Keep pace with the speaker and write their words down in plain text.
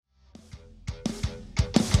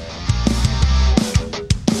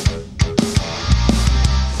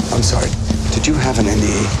have an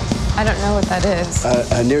NDE? I don't know what that is.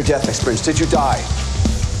 A near-death experience. Did you die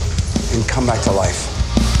and come back to life?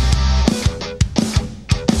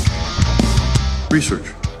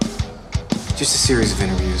 Research. Just a series of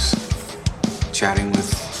interviews. Chatting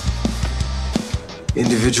with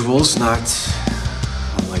individuals not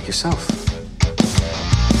unlike yourself.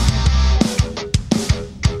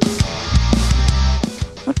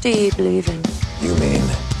 What do you believe in? You mean,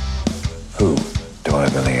 who do I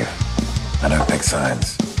believe? I don't pick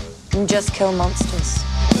sides. And just kill monsters.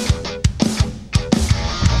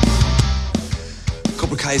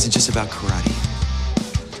 Cobra Kai isn't just about karate.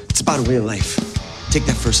 It's about a way of life. Take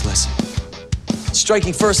that first lesson.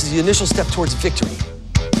 Striking first is the initial step towards victory.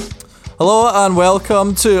 Hello and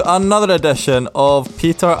welcome to another edition of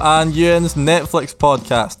Peter and Ewan's Netflix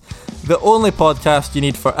podcast. The only podcast you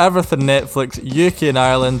need for everything Netflix, UK and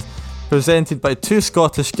Ireland, presented by two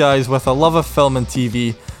Scottish guys with a love of film and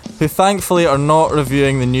TV, who thankfully are not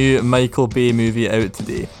reviewing the new Michael Bay movie out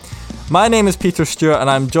today. My name is Peter Stewart and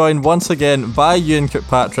I'm joined once again by Ewan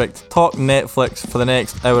Kirkpatrick to talk Netflix for the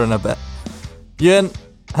next hour and a bit. Ewan,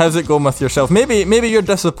 how's it going with yourself? Maybe you're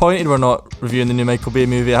disappointed we're not reviewing the new Michael Bay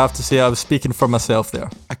movie. I have to say I was speaking for myself there.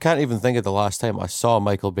 I can't even think of the last time I saw a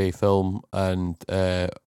Michael Bay film and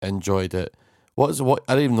enjoyed it. What?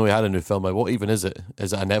 I didn't even know he had a new film. What even is it?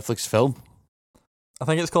 Is it a Netflix film? I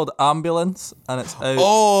think it's called Ambulance and it's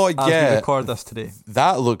out as we record this today.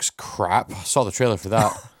 That looks crap. I saw the trailer for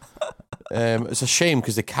that. It's a shame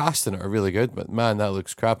because the cast in it are really good, but man, that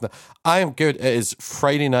looks crap. Now, I am good. It is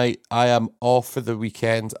Friday night. I am off for the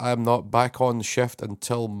weekend. I am not back on shift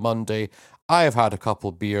until Monday. I have had a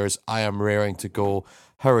couple beers. I am raring to go.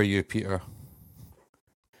 How are you, Peter?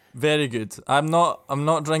 Very good. I'm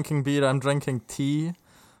not drinking beer. I'm drinking tea.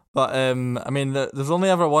 But I mean, there's only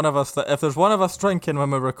ever one of us that if there's one of us drinking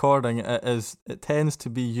when we're recording, it tends to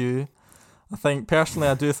be you. I think personally,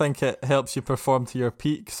 I do think it helps you perform to your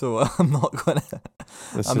peak. So I'm not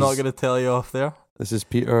gonna tell you off there. This is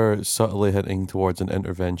Peter subtly hinting towards an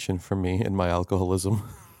intervention for me in my alcoholism.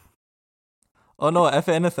 Oh no! If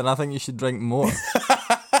anything, I think you should drink more.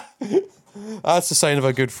 That's the sign of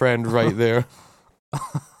a good friend, right there.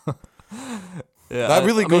 Yeah, that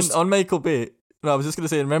really goes on Michael Bay. No, I was just gonna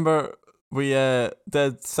say. Remember we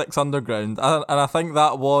did Six Underground, and I think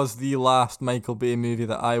that was the last Michael Bay movie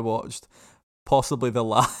that I watched. Possibly the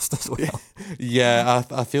last as well. Yeah,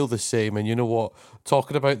 I feel the same. And you know what?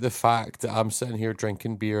 Talking about the fact that I'm sitting here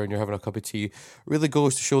drinking beer and you're having a cup of tea really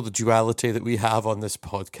goes to show the duality that we have on this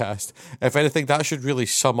podcast. If anything, that should really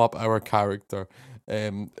sum up our character.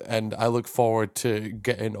 And I look forward to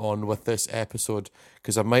getting on with this episode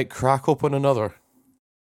because I might crack open another.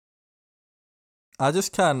 I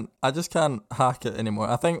just can't hack it anymore.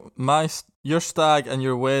 I think your stag and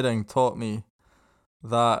your wedding taught me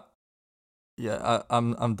that. Yeah,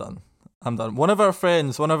 I'm done. One of our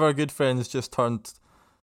good friends just turned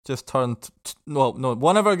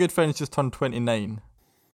 29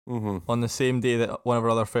 on the same day that one of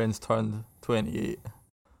our other friends turned 28.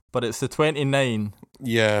 But it's the 29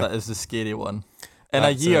 that is the scary one. In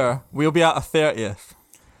a year, we'll be at a 30th,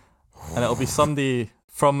 and it'll be somebody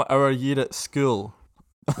from our year at school.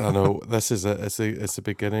 I know, this is it's the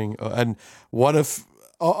beginning. And one of...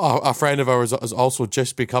 a friend of ours has also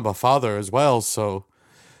just become a father as well, so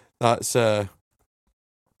that's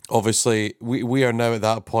obviously we are now at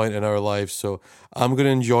that point in our lives. So I'm going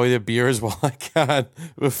to enjoy the beers while I can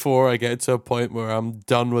before I get to a point where I'm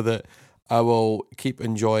done with it. I will keep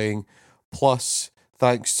enjoying. Plus,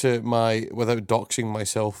 thanks to my, without doxing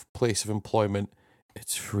myself, place of employment,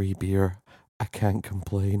 it's free beer. I can't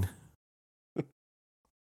complain.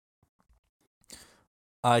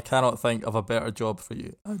 I cannot think of a better job for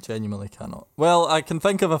you. I genuinely cannot. Well, I can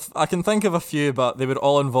think of a few, but they would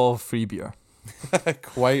all involve free beer.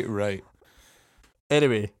 Quite right.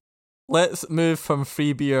 Anyway, let's move from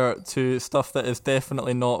free beer to stuff that is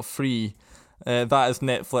definitely not free. That is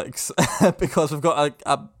Netflix, because we've got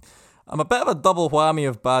I'm a bit of a double whammy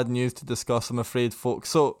of bad news to discuss, I'm afraid, folks.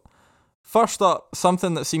 So, first up,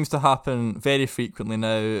 something that seems to happen very frequently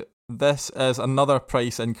now. This is another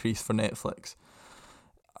price increase for Netflix.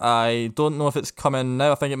 I don't know if it's coming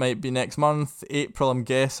now. I think it might be next month, April, I'm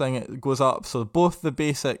guessing it goes up. So both the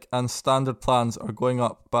basic and standard plans are going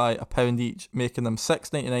up by £1 each, making them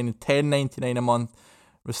 $6.99 and $10.99 a month,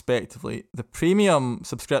 respectively. The premium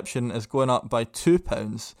subscription is going up by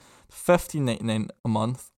 £2, $15.99 a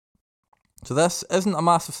month. So this isn't a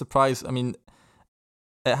massive surprise. I mean,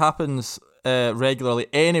 it happens regularly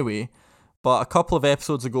anyway, but a couple of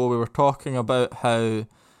episodes ago we were talking about how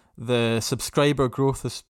the subscriber growth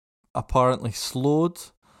has apparently slowed,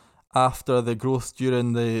 after the growth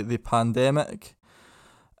during the pandemic.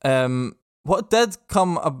 What did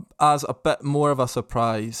come as a bit more of a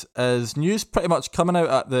surprise is news pretty much coming out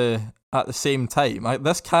at the same time.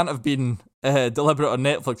 This can't have been deliberate on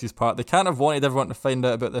Netflix's part. They can't have wanted everyone to find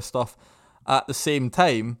out about this stuff at the same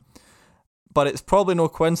time. But it's probably no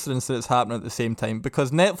coincidence that it's happening at the same time,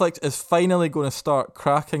 because Netflix is finally going to start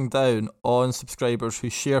cracking down on subscribers who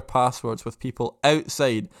share passwords with people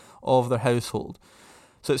outside of their household.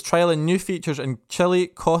 So it's trialling new features in Chile,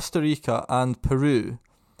 Costa Rica, and Peru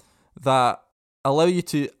that allow you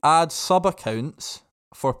to add sub-accounts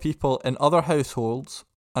for people in other households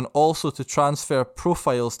and also to transfer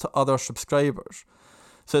profiles to other subscribers.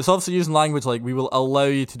 So it's obviously using language like, we will allow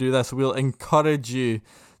you to do this, we'll encourage you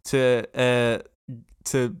to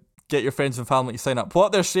get your friends and family to sign up.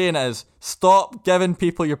 What they're saying is, stop giving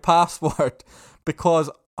people your password, because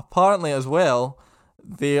apparently as well,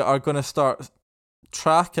 they are going to start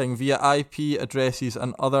tracking via IP addresses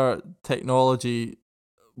and other technology,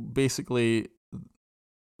 basically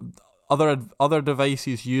other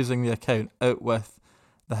devices using the account out with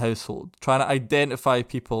the household, trying to identify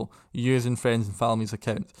people using friends and family's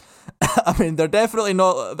accounts. I mean, they're definitely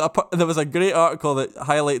not. There was a great article that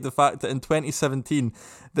highlighted the fact that in 2017,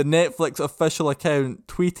 the Netflix official account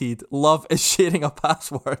tweeted, "Love is sharing a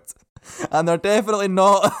password," and they're definitely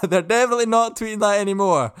not. They're definitely not tweeting that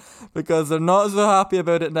anymore, because they're not so happy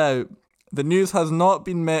about it now. The news has not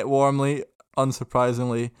been met warmly,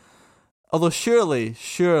 unsurprisingly. Although surely,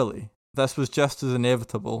 this was just as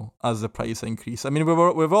inevitable as the price increase. I mean,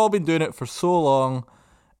 we've all been doing it for so long.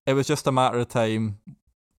 It was just a matter of time.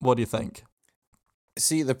 What do you think?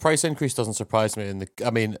 See, the price increase doesn't surprise me. The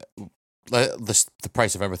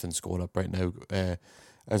price of everything's going up right now,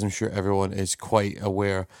 as I'm sure everyone is quite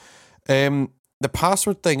aware. The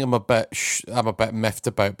password thing, I'm a bit miffed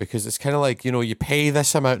about, because it's kind of like, you pay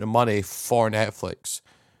this amount of money for Netflix,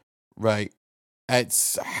 right?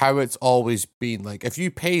 It's how it's always been. Like, if you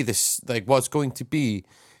pay this, like, what's going to be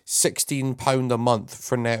 £16 a month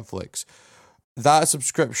for Netflix, that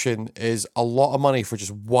subscription is a lot of money for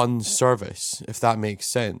just one service, if that makes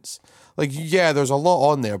sense. Like, yeah, there's a lot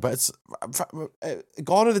on there, but it's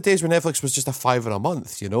gone are the days where Netflix was just a £5 a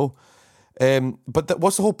month, But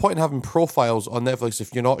what's the whole point in having profiles on Netflix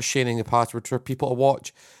if you're not sharing the password for people to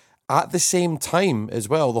watch at the same time as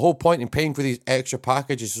well? The whole point in paying for these extra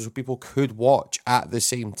packages is so people could watch at the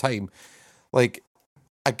same time. Like,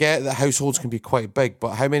 I get that households can be quite big,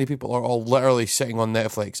 but how many people are all literally sitting on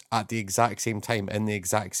Netflix at the exact same time in the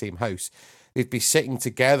exact same house? They'd be sitting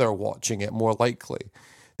together watching it, more likely.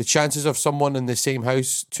 The chances of someone in the same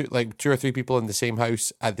house, two or three people in the same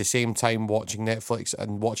house at the same time watching Netflix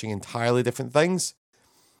and watching entirely different things,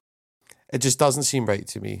 it just doesn't seem right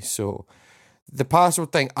to me. So the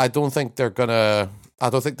password thing, I don't think there's going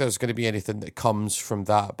to be anything that comes from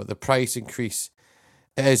that, but the price increase,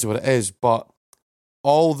 it is what it is. But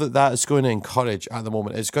all that is going to encourage at the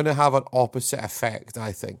moment is going to have an opposite effect,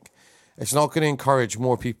 I think. It's not going to encourage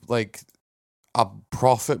more people, like a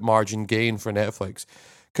profit margin gain for Netflix.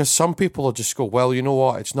 Because some people will just go, well, you know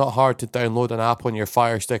what? It's not hard to download an app on your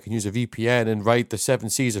Fire Stick and use a VPN and ride the 7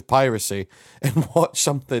 seas of piracy and watch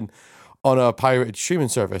something on a pirated streaming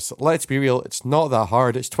service. Let's be real, it's not that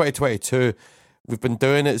hard. It's 2022. We've been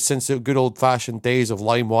doing it since the good old-fashioned days of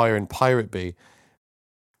LimeWire and Pirate Bay.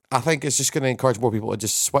 I think it's just going to encourage more people to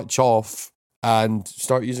just switch off and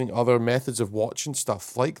start using other methods of watching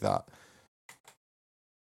stuff like that.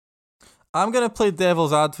 I'm going to play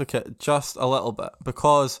devil's advocate just a little bit,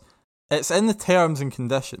 because it's in the terms and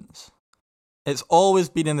conditions. It's always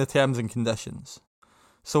been in the terms and conditions.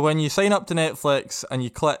 So when you sign up to Netflix and you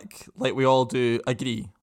click, like we all do, agree,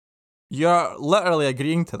 you're literally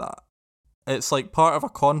agreeing to that. It's like part of a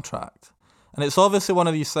contract. And it's obviously one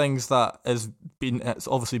of these things that it's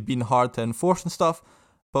obviously been hard to enforce and stuff,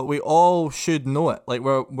 but we all should know it. Like,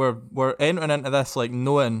 we're entering into this, like,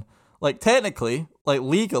 knowing, like, technically, like,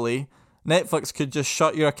 legally, Netflix could just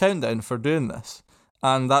shut your account down for doing this,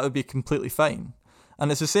 and that would be completely fine.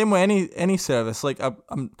 And it's the same way any service. Like,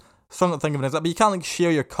 I'm something to think of it as that, but you can't, like,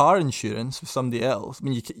 share your car insurance with somebody else. I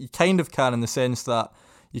mean, you kind of can, in the sense that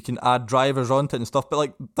you can add drivers onto it and stuff, but,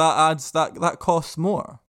 like, that costs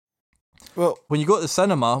more. Well, when you go to the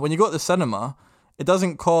cinema, it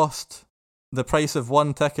doesn't cost the price of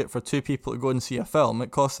one ticket for two people to go and see a film.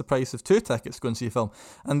 It costs the price of 2 tickets to go and see a film.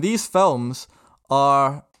 And these films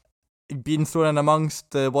are being thrown in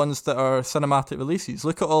amongst the ones that are cinematic releases.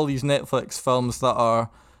 Look at all these Netflix films that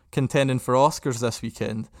are contending for Oscars this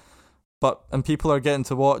weekend. And people are getting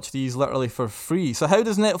to watch these literally for free. So how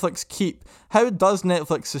does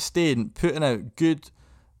Netflix sustain putting out good,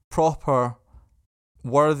 proper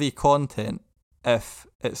worthy content if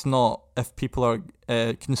people are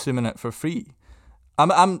consuming it for free.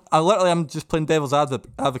 I'm just playing devil's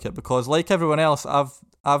advocate because, like everyone else,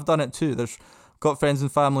 I've done it too. There's got friends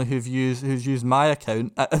and family who's used my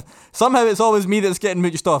account. Somehow it's always me that's getting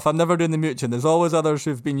mooched off. I'm never doing the mooching. There's always others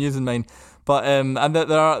who've been using mine, but and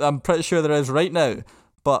I'm pretty sure there is right now.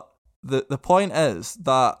 But the point is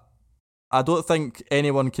that I don't think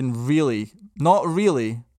anyone can really,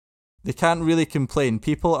 they can't really complain.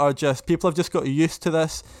 People have just got used to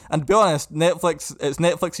this. And to be honest, it's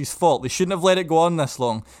Netflix's fault. They shouldn't have let it go on this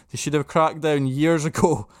long. They should have cracked down years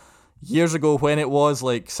ago when it was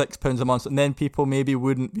like £6 a month, and then people maybe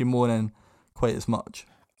wouldn't be moaning quite as much.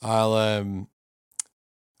 I'll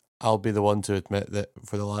be the one to admit that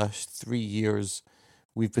for the last 3 years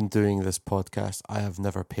we've been doing this podcast, I have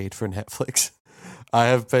never paid for Netflix. I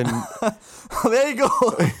have been. There you go.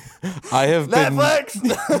 I have Netflix!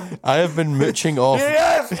 been. I have been mooching off.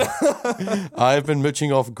 Yes! I have been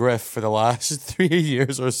mooching off Griff for the last 3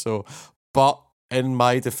 years or so. But in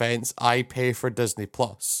my defense, I pay for Disney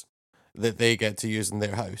Plus that they get to use in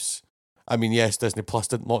their house. I mean, yes, Disney Plus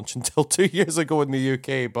didn't launch until 2 years ago in the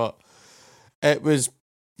UK, but it was,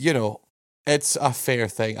 it's a fair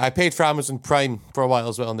thing. I paid for Amazon Prime for a while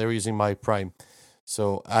as well, and they were using my Prime.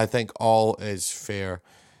 So I think all is fair.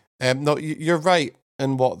 No, you're right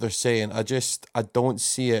in what they're saying. I don't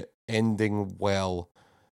see it ending well.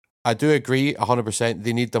 I do agree 100%.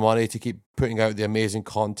 They need the money to keep putting out the amazing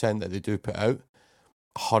content that they do put out.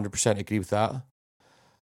 100% agree with that.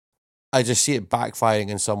 I just see it backfiring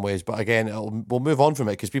in some ways. But again, we'll move on from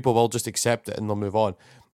it because people will just accept it and they'll move on.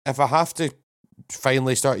 If I have to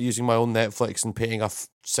finally start using my own Netflix and paying £6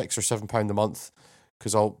 or £7 a month,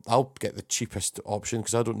 because I'll get the cheapest option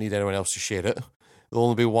because I don't need anyone else to share it. There'll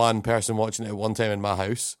only be one person watching it at one time in my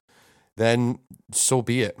house. Then so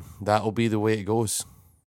be it. That'll be the way it goes.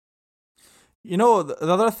 The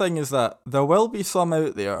other thing is that there will be some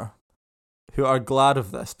out there who are glad of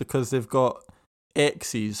this because they've got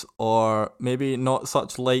exes or maybe not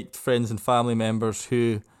such liked friends and family members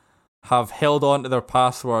who have held on to their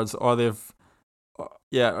passwords or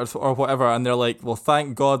or whatever, and they're like, well,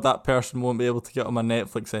 thank God that person won't be able to get on my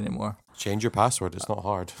Netflix anymore. Change your password. It's not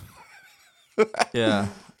hard. Yeah.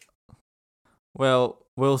 Well,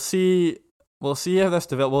 we'll see how this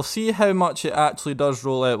develops. We'll see how much it actually does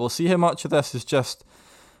roll out. We'll see how much of this is just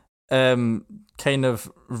kind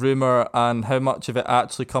of rumour and how much of it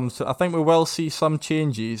actually comes to. I think we will see some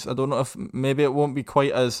changes. I don't know if maybe it won't be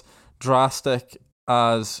quite as drastic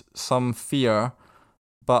as some fear,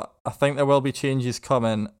 but I think there will be changes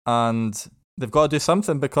coming, and they've got to do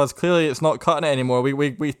something because clearly it's not cutting it anymore.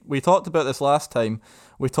 We talked about this last time.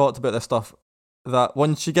 We talked about this stuff that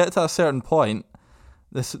once you get to a certain point,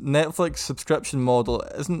 this Netflix subscription model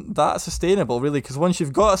isn't that sustainable, really, because once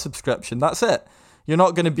you've got a subscription, that's it. You're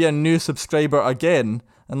not going to be a new subscriber again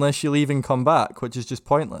unless you leave and come back, which is just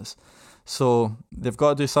pointless. So they've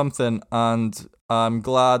got to do something, and I'm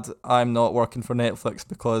glad I'm not working for Netflix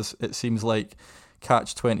because it seems like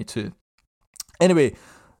Catch-22. Anyway,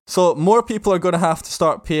 so more people are going to have to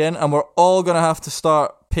start paying, and we're all going to have to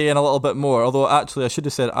start paying a little bit more. Although actually I should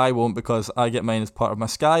have said I won't because I get mine as part of my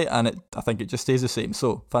Sky, and I think it just stays the same.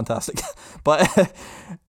 So fantastic. But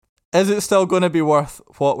is it still going to be worth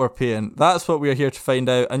what we're paying? That's what we're here to find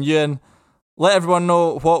out. And Ewan, let everyone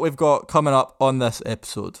know what we've got coming up on this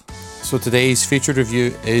episode. So today's featured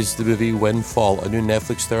review is the movie Windfall, a new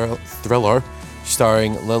Netflix thriller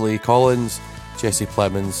starring Lily Collins, Jesse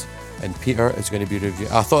Plemons, and Peter is going to be reviewed.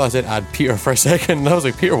 I thought I said add Peter for a second, and I was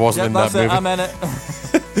like, Peter wasn't in that movie. I'm in it.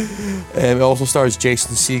 It also stars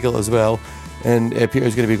Jason Segel as well, and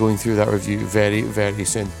Peter's going to be going through that review very, very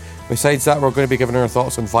soon. Besides that, we're going to be giving our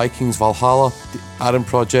thoughts on Vikings, Valhalla, The Adam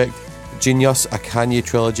Project, Jeen-Yuhs, a Kanye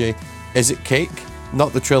trilogy, Is It Cake?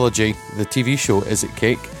 Not the trilogy, the TV show Is It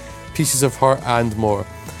Cake, Pieces of Heart, and more.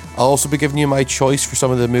 I'll also be giving you my choice for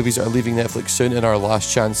some of the movies that are leaving Netflix soon in our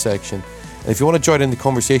Last Chance section. And if you want to join in the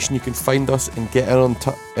conversation, you can find us and get in on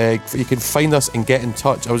you can find us and get in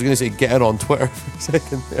touch. I was going to say get in on Twitter for a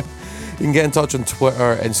second there. You can get in touch on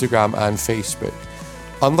Twitter, Instagram, and Facebook.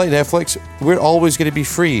 Unlike Netflix, we're always going to be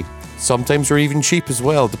free. Sometimes we're even cheap as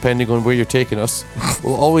well, depending on where you're taking us.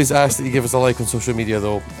 We'll always ask that you give us a like on social media,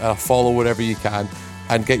 though, follow whatever you can,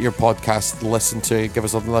 and get your podcast listened to. Give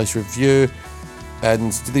us a nice review,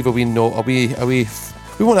 and leave a wee note. We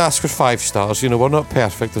won't ask for 5 stars. We're not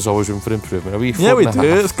perfect. There's always room for improvement. Yeah, we do.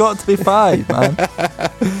 It's got to be 5, man.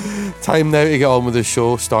 Time now to get on with the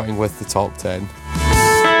show, starting with the top 10.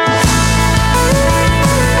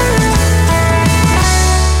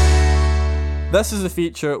 This is a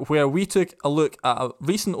feature where we took a look at a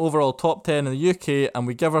recent overall top 10 in the UK and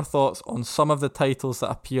we give our thoughts on some of the titles that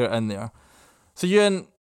appear in there. So Ewan,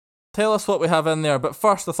 tell us what we have in there, but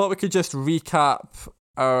first I thought we could just recap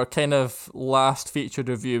our kind of last featured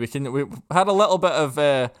review. We had a little bit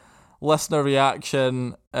of listener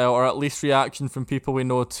reaction, or at least reaction from people we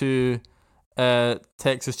know to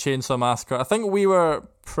Texas Chainsaw Massacre. I think we were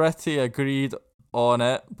pretty agreed on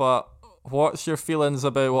it, but what's your feelings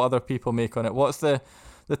about what other people make on it? What's the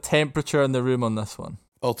temperature in the room on this one?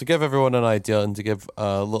 Well, to give everyone an idea and to give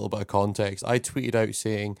a little bit of context, I tweeted out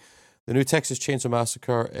saying the new Texas Chainsaw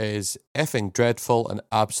Massacre is effing dreadful and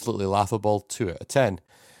absolutely laughable, 2 out of 10.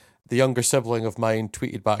 The younger sibling of mine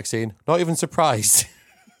tweeted back saying, not even surprised.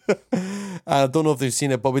 I don't know if they've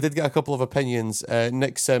seen it, but we did get a couple of opinions.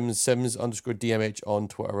 Nick Sims_DMH on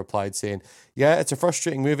Twitter replied saying, yeah, it's a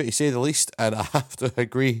frustrating movie to say the least, and I have to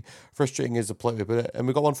agree, frustrating is the polite way to put it. And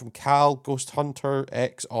we got one from Cal Ghost Hunter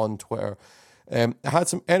X on Twitter. It had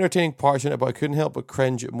some entertaining parts in it, but I couldn't help but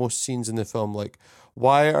cringe at most scenes in the film. Like,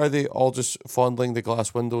 why are they all just fondling the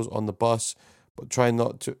glass windows on the bus, but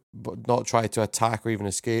not try to attack or even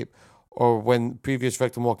escape? Or when previous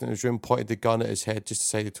victim walked into his room, pointed the gun at his head, just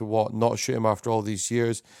decided to what? Not shoot him after all these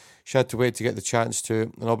years. She had to wait to get the chance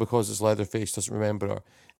to, and all because his Leatherface doesn't remember her.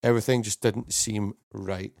 Everything just didn't seem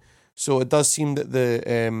right. So it does seem that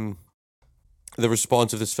the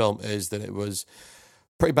response of this film is that it was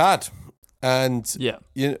pretty bad. And yeah,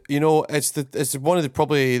 you know, it's one of the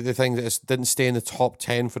probably the things that didn't stay in the top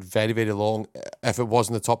 10 for very, very long, if it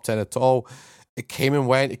wasn't the top 10 at all. It came and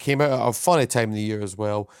went. It came out at a funny time of the year as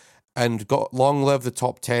well. And got long live the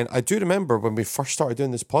top 10. I do remember when we first started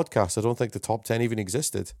doing this podcast, I don't think the top 10 even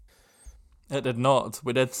existed. It did not.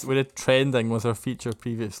 We did trending was our feature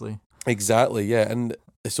previously. Exactly, yeah. And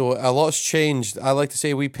so a lot's changed. I like to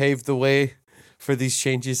say we paved the way for these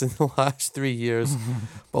changes in the last 3 years.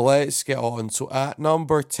 But let's get on. So at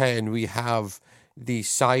number 10, we have the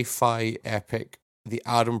sci-fi epic, The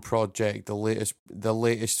Adam Project, the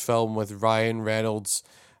latest film with Ryan Reynolds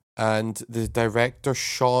and the director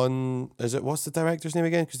what's the director's name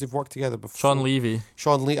again? Because they've worked together before. Sean Levy.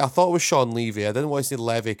 I thought it was Sean Levy. I didn't want to say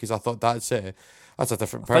Levy because I thought that's a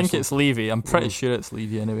different person. I think it's Levy. I'm pretty sure it's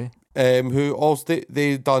Levy anyway. Who also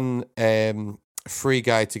they done Free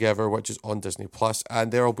Guy together, which is on Disney Plus,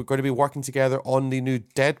 and they're going to be working together on the new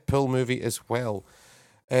Deadpool movie as well.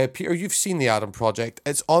 Peter, you've seen The Adam Project.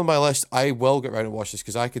 It's on my list. I will get around and watch this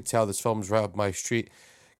because I could tell this film's right up my street.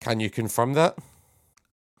 Can you confirm that?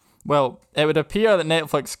 Well, it would appear that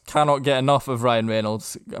Netflix cannot get enough of Ryan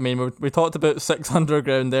Reynolds. I mean, we talked about 6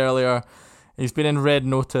 Underground earlier. He's been in Red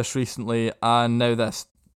Notice recently, and now this.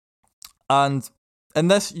 And in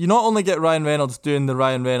this, you not only get Ryan Reynolds doing the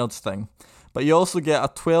Ryan Reynolds thing, but you also get a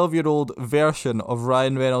 12-year-old version of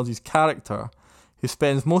Ryan Reynolds' character who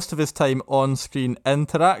spends most of his time on screen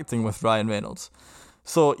interacting with Ryan Reynolds.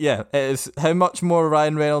 So, yeah, it is how much more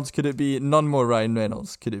Ryan Reynolds could it be? None more Ryan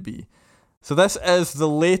Reynolds could it be? So this is the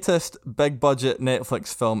latest big-budget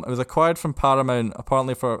Netflix film. It was acquired from Paramount,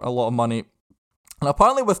 apparently for a lot of money. And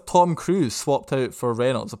apparently with Tom Cruise swapped out for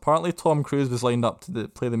Reynolds. Apparently Tom Cruise was lined up to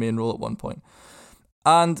play the main role at one point.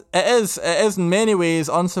 And it is in many ways,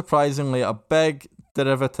 unsurprisingly, a big,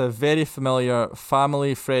 derivative, very familiar,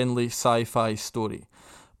 family-friendly sci-fi story.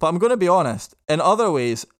 But I'm going to be honest, in other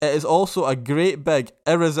ways, it is also a great big,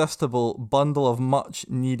 irresistible bundle of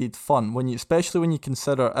much-needed fun, especially when you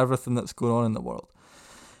consider everything that's going on in the world.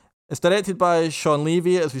 It's directed by Sean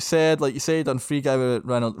Levy, as we said, like you said, on Free Guy with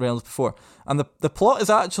Reynolds before. And the plot is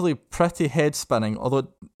actually pretty head-spinning,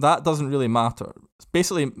 although that doesn't really matter. It's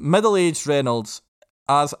basically middle-aged Reynolds,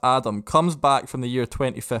 as Adam, comes back from the year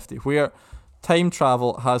 2050, where time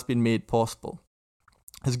travel has been made possible.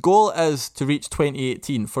 His goal is to reach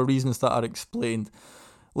 2018 for reasons that are explained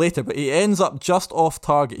later, but he ends up just off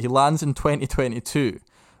target. He lands in 2022,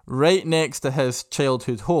 right next to his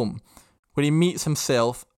childhood home, where he meets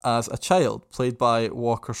himself as a child, played by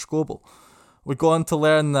Walker Scobell. We go on to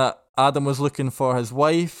learn that Adam was looking for his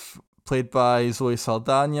wife, played by Zoe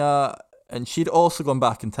Saldana, and she'd also gone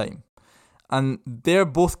back in time. And they're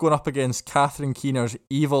both going up against Catherine Keener's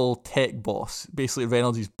evil tech boss, basically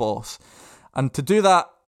Reynolds' boss. And to do that,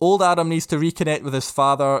 old Adam needs to reconnect with his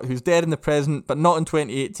father, who's dead in the present, but not in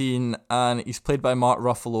 2018, and he's played by Mark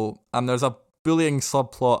Ruffalo. And there's a bullying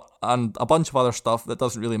subplot and a bunch of other stuff that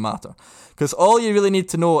doesn't really matter. Because all you really need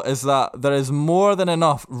to know is that there is more than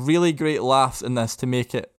enough really great laughs in this to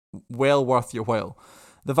make it well worth your while.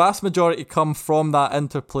 The vast majority come from that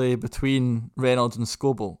interplay between Reynolds and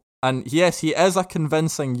Scobell. And yes, he is a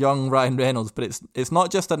convincing young Ryan Reynolds, but it's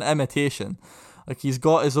not just an imitation. Like, he's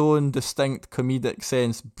got his own distinct comedic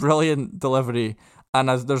sense, brilliant delivery, and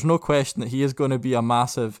there's no question that he is going to be a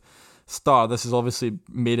massive star. This has obviously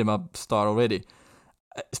made him a star already.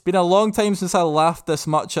 It's been a long time since I laughed this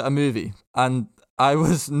much at a movie, and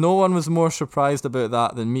no one was more surprised about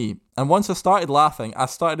that than me. And once I started laughing, I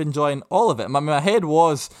started enjoying all of it. My head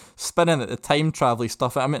was spinning at the time travel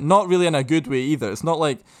stuff. I mean, not really in a good way either. It's not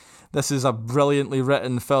like this is a brilliantly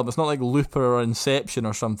written film. It's not like Looper or Inception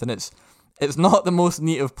or something. It's not the most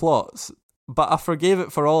neat of plots, but I forgave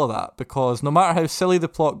it for all of that, because no matter how silly the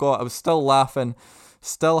plot got, I was still laughing,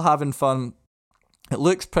 still having fun. It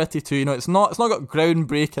looks pretty too, it's not got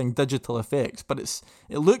groundbreaking digital effects, but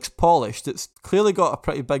it looks polished. It's clearly got a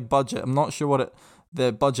pretty big budget. I'm not sure what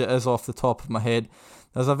the budget is off the top of my head.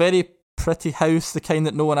 There's a very pretty house, the kind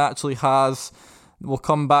that no one actually has. We'll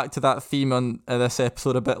come back to that theme on this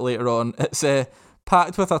episode a bit later on. It's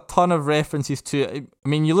packed with a ton of references to it. I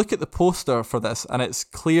mean, you look at the poster for this, and it's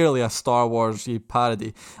clearly a Star Wars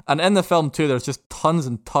parody. And in the film too, there's just tons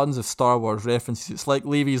and tons of Star Wars references. It's like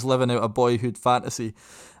Levy's living out a boyhood fantasy.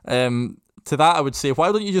 To that, I would say,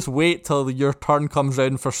 why don't you just wait till your turn comes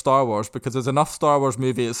round for Star Wars? Because there's enough Star Wars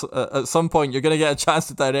movies. At some point, you're going to get a chance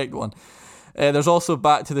to direct one. There's also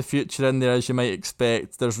Back to the Future in there, as you might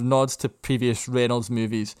expect. There's nods to previous Reynolds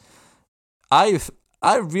movies. I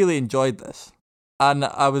really enjoyed this, and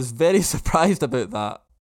I was very surprised about that.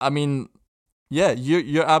 I mean, yeah,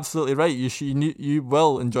 you're absolutely right. You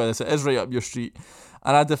will enjoy this. It is right up your street,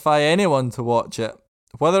 and I defy anyone to watch it,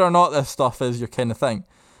 whether or not this stuff is your kind of thing,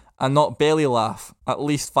 and not belly laugh at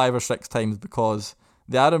least 5 or 6 times, because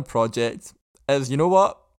the Adam Project is,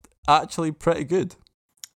 actually pretty good.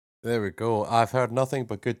 There we go. I've heard nothing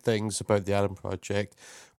but good things about the Adam Project,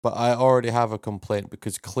 but I already have a complaint,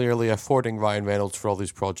 because clearly affording Ryan Reynolds for all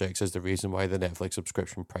these projects is the reason why the Netflix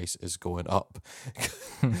subscription price is going up.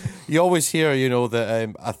 You always hear,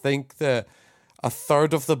 that I think that a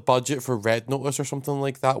third of the budget for Red Notice or something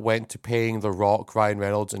like that went to paying The Rock, Ryan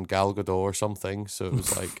Reynolds, and Gal Gadot or something. So it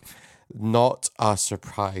was like not a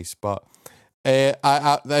surprise, but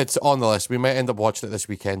it's on the list. We might end up watching it this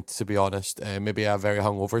weekend, to be honest. Maybe a very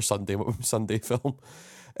hungover Sunday film.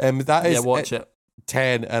 That is watch it.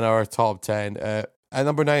 10 in our top 10. At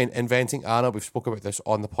number 9, Inventing Anna. We've spoken about this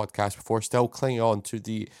on the podcast before. Still clinging on to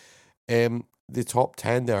the top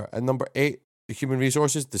 10 there. And number 8, Human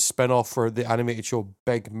Resources, the spin-off for the animated show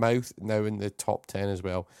Big Mouth, now in the top 10 as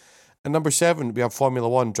well. And number 7, we have Formula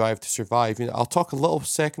 1, Drive to Survive. I'll talk a little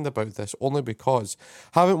second about this, only because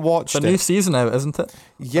I haven't watched it. It's a new season out, isn't it?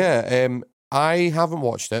 Yeah, I haven't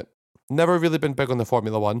watched it. Never really been big on the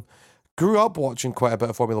Formula 1. Grew up watching quite a bit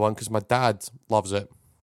of Formula 1 because my dad loves it.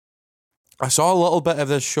 I saw a little bit of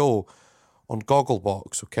this show on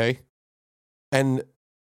Gogglebox, okay? And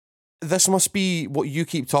this must be what you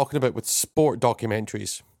keep talking about with sport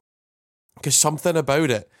documentaries. Because something about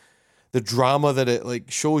it, the drama that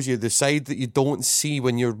it shows you, the side that you don't see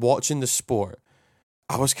when you're watching the sport,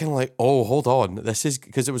 I was kind of like, oh, hold on. This is,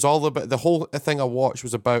 because it was all about, the whole thing I watched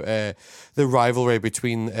was about the rivalry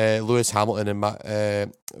between Lewis Hamilton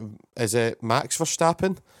and is it Max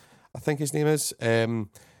Verstappen? I think his name is.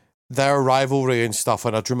 Their rivalry and stuff,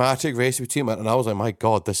 and a dramatic race between them. And I was like, my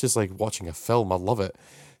God, this is like watching a film. I love it.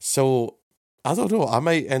 So, I don't know. I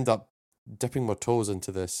might end up dipping my toes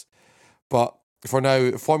into this. But for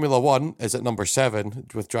now, Formula 1 is at number 7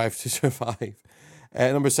 with Drive to Survive.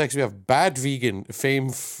 Number 6, we have Bad Vegan, Fame,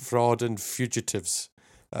 Fraud, and Fugitives.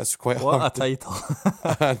 That's quite hard. What a title.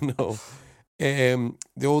 I know.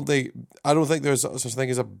 I don't think there's such a thing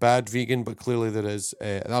as a bad vegan, but clearly there is.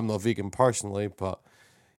 I'm not vegan personally, but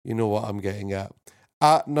you know what I'm getting at.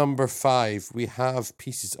 At number 5, we have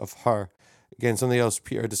Pieces of Her. Again, something else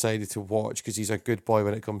Peter decided to watch because he's a good boy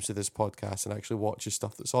when it comes to this podcast and actually watches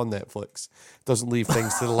stuff that's on Netflix. Doesn't leave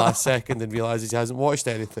things to the last second and realises he hasn't watched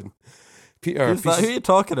anything. Peter, who are you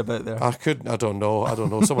talking about there? I don't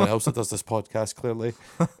know. Someone else that does this podcast, clearly.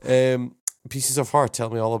 Pieces of Her, tell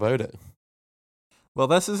me all about it. Well,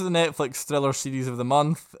 this is the Netflix thriller series of the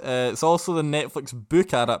month. It's also the Netflix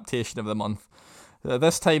book adaptation of the month.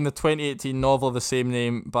 This time, the 2018 novel of the same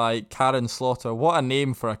name by Karen Slaughter. What a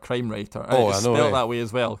name for a crime writer. Oh, it's I know. spelled that way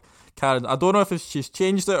as well. Karen. I don't know if she's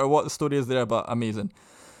changed it or what the story is there, but amazing.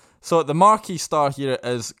 So the marquee star here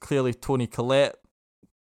is clearly Toni Collette.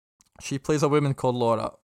 She plays a woman called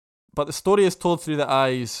Laura. But the story is told through the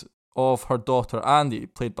eyes of her daughter, Andy,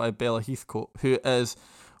 played by Bella Heathcote, who is,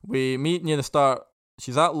 we meet near the start,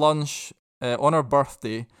 she's at lunch on her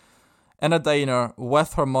birthday in a diner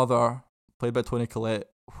with her mother, played by Toni Collette,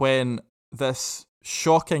 when this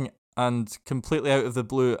shocking and completely out of the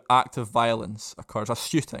blue act of violence occurs, a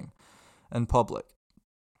shooting in public.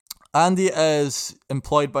 Andy is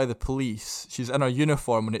employed by the police. She's in her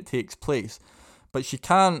uniform when it takes place, but she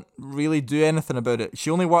can't really do anything about it. She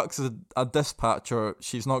only works as a dispatcher.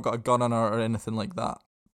 She's not got a gun on her or anything like that.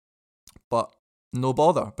 But no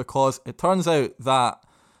bother, because it turns out that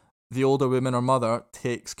the older woman, her mother,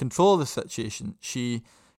 takes control of the situation. She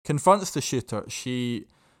confronts the shooter. She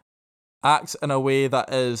acts in a way that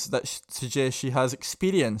suggests she has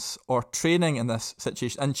experience or training in this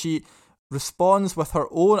situation, and she responds with her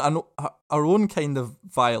own kind of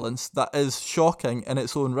violence that is shocking in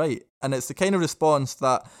its own right. And it's the kind of response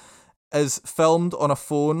that is filmed on a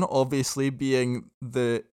phone, obviously being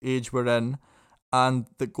the age we're in, and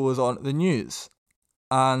that goes on at the news.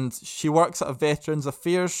 And she works at a Veterans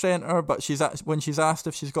Affairs Centre, but when she's asked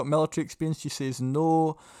if she's got military experience, she says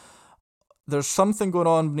no. There's something going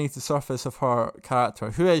on beneath the surface of her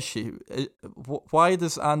character. Who is she? Why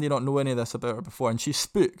does Andy not know any of this about her before? And she's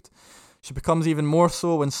spooked. She becomes even more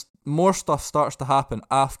so when more stuff starts to happen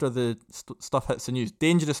after the stuff hits the news.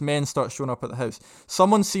 Dangerous men start showing up at the house.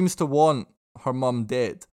 Someone seems to want her mum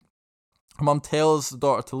dead. Her mum tells the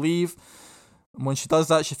daughter to leave. And when she does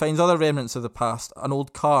that, she finds other remnants of the past. An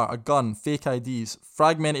old car, a gun, fake IDs,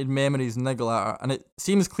 fragmented memories niggle at her. And it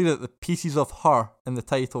seems clear that the pieces of her in the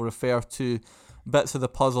title refer to bits of the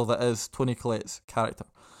puzzle that is Toni Collette's character.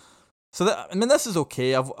 So, this is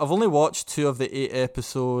okay. I've only watched 2 of the 8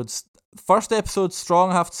 episodes. First episode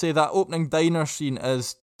strong, I have to say. That opening diner scene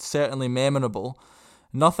is certainly memorable.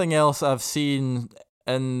 Nothing else I've seen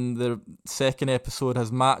in the second episode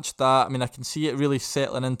has matched that. I mean, I can see it really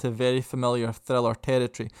settling into very familiar thriller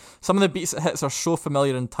territory. Some of the beats it hits are so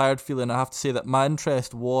familiar and tired feeling, I have to say that my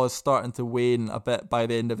interest was starting to wane a bit by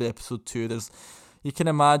the end of episode 2. You can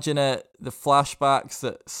imagine it, the flashbacks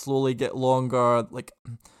that slowly get longer, like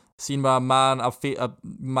scene where a man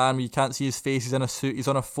where you can't see his face, he's in a suit, he's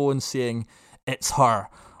on a phone saying, "It's her,"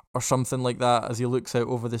 or something like that as he looks out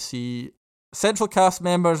over the sea. Central cast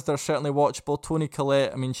members, they're certainly watchable. Toni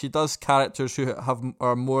Collette, I mean, she does characters who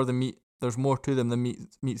are more than there's more to them than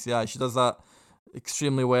meets the eye. She does that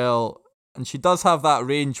extremely well, and she does have that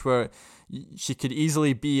range where she could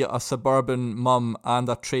easily be a suburban mum and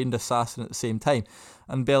a trained assassin at the same time.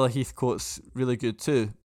 And Bella Heathcote's really good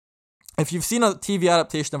too. If you've seen a TV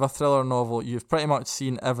adaptation of a thriller novel, you've pretty much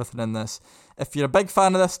seen everything in this. If you're a big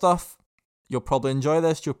fan of this stuff, you'll probably enjoy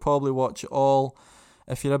this. You'll probably watch it all.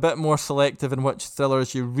 If you're a bit more selective in which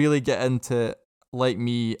thrillers you really get into, like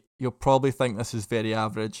me, you'll probably think this is very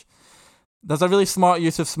average. There's a really smart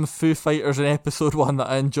use of some Foo Fighters in episode 1 that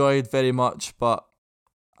I enjoyed very much, but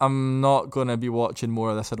I'm not going to be watching more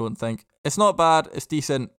of this, I don't think. It's not bad, it's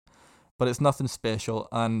decent, but it's nothing special,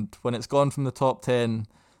 and when it's gone from the top 10,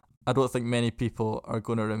 I don't think many people are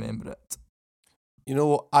going to remember it. You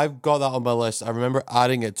know, I've got that on my list. I remember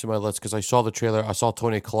adding it to my list because I saw the trailer, I saw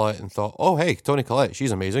Toni Collette and thought, oh, hey, Toni Collette,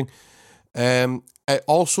 she's amazing. It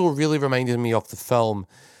also really reminded me of the film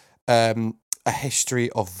A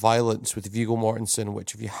History of Violence with Viggo Mortensen,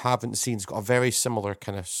 which if you haven't seen, it's got a very similar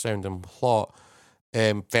kind of sound and plot.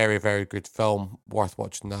 Very, very good film, worth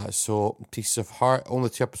watching that. So, Piece of Heart,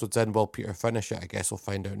 only 2 episodes in. Will Peter finish it? I guess we'll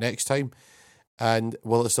find out next time. And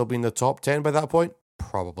will it still be in the top 10 by that point?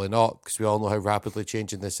 Probably not, because we all know how rapidly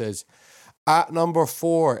changing this is. At number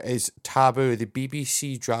 4 is Taboo, the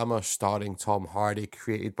BBC drama starring Tom Hardy,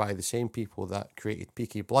 created by the same people that created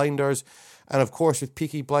Peaky Blinders. And of course, with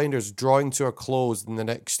Peaky Blinders drawing to a close in the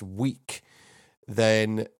next week,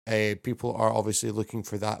 then people are obviously looking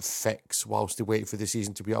for that fix whilst they wait for the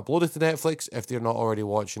season to be uploaded to Netflix if they're not already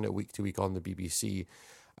watching it week to week on the BBC.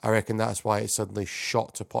 I reckon that's why it suddenly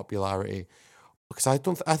shot to popularity. Because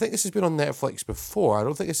I think this has been on Netflix before. I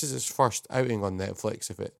don't think this is its first outing on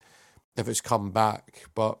Netflix if it's come back.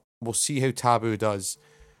 But we'll see how Taboo does.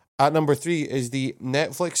 At number 3 is the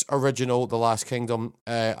Netflix original The Last Kingdom,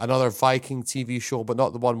 another Viking TV show, but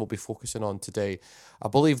not the one we'll be focusing on today. I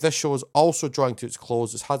believe this show is also drawing to its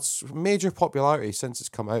close. It's had major popularity since it's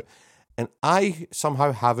come out, and I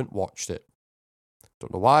somehow haven't watched it.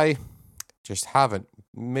 Don't know why, just haven't.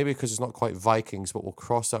 Maybe because it's not quite Vikings, but we'll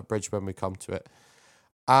cross that bridge when we come to it.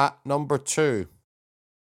 At number 2,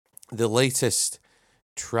 the latest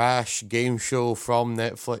trash game show from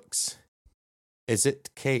Netflix. Is it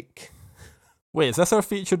Cake? Wait, is this our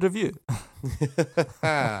featured review?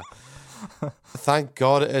 Thank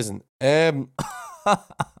God it isn't.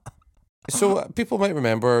 So people might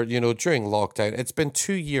remember, during lockdown, it's been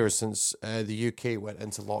 2 years since the UK went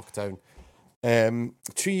into lockdown. 2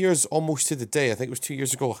 years almost to the day. I think it was 2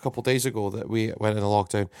 years ago, a couple of days ago, that we went into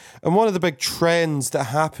lockdown. And one of the big trends that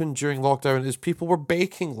happened during lockdown is people were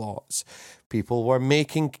baking lots. People were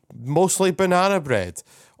making mostly banana bread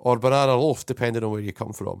or banana loaf, depending on where you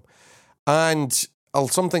come from. And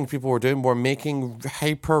something people were doing were making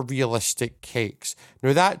hyper-realistic cakes.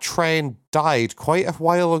 Now, that trend died quite a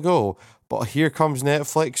while ago, but here comes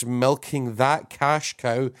Netflix milking that cash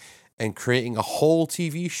cow and creating a whole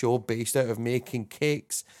TV show based out of making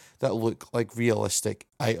cakes that look like realistic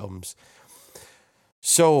items.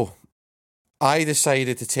 So I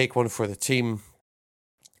decided to take one for the team,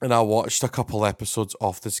 and I watched a couple episodes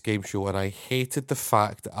of this game show, and I hated the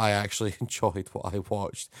fact that I actually enjoyed what I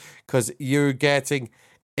watched, because you're getting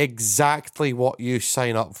exactly what you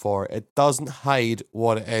sign up for. It doesn't hide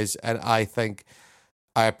what it is, and I think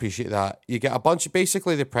I appreciate that. You get a bunch of,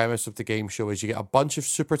 basically the premise of the game show is you get a bunch of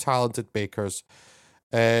super talented bakers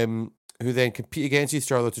who then compete against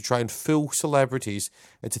each other to try and fool celebrities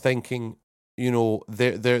into thinking,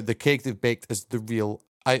 the cake they've baked is the real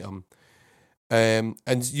item. And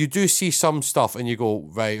you do see some stuff and you go,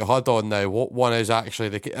 right, hold on now, what one is actually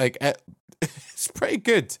the cake? Like, it's pretty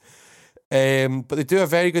good. But they do a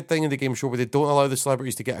very good thing in the game show where they don't allow the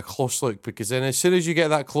celebrities to get a close look, because then as soon as you get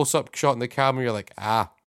that close-up shot in the camera, you're like,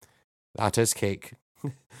 that is cake.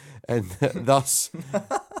 And thus,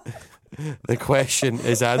 the question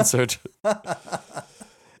is answered.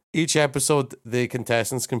 Each episode, the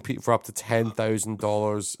contestants compete for up to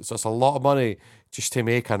 $10,000. So it's a lot of money just to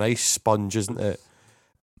make a nice sponge, isn't it?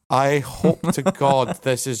 I hope to God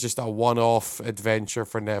this is just a one-off adventure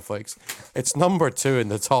for Netflix. It's number 2 in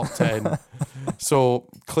the top 10. So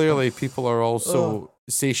clearly people are also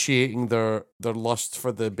satiating their lust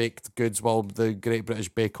for the baked goods while the Great British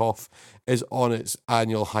Bake Off is on its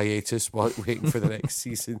annual hiatus while waiting for the next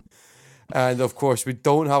season. And of course, we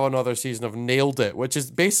don't have another season of Nailed It, which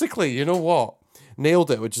is basically, you know what?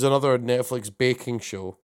 Nailed It, which is another Netflix baking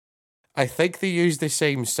show. I think they use the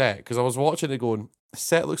same set, because I was watching it going, the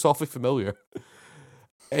set looks awfully familiar.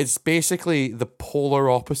 It's basically the polar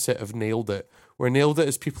opposite of Nailed It, where Nailed It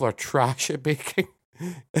is people are trash at baking.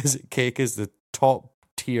 Is it cake is the top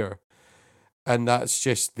tier. And that's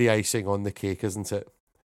just the icing on the cake, isn't it?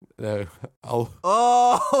 No,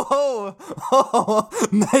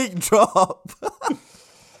 mic drop.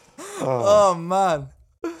 Oh man.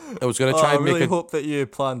 I was going to try and I really hope that you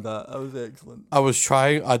planned that. That was excellent. I was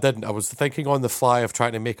trying. I didn't. I was thinking on the fly of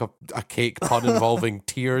trying to make a cake pun involving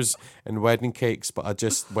tears and wedding cakes, but I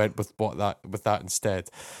just went with that instead.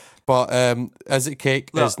 But Is It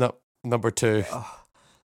Cake is not number 2.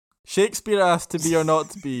 Shakespeare asked to be or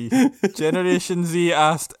not to be. Generation Z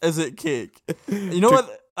asked, is it cake? You know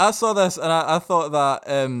what? I saw this and I thought that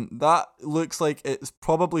that looks like it's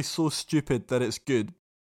probably so stupid that it's good.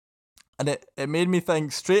 And it made me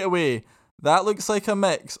think straight away, that looks like a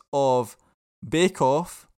mix of Bake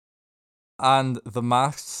Off and The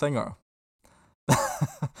Masked Singer.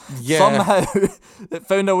 Yeah. Somehow it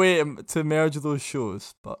found a way to merge those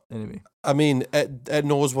shows. But anyway. I mean, it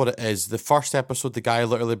knows what it is. The first episode, the guy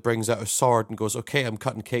literally brings out a sword and goes, okay, I'm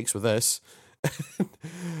cutting cakes with this.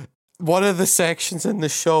 One of the sections in the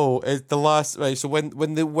show is the last, right? So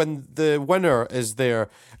when the winner is there,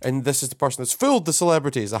 and this is the person that's fooled the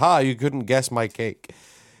celebrities. Aha! You couldn't guess my cake.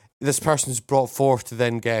 This person's brought forth to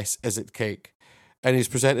then guess, is it cake? And he's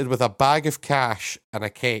presented with a bag of cash and a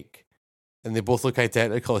cake, and they both look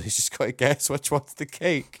identical. He's just got to guess which one's the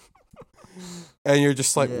cake, and you're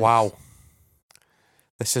just like, wow,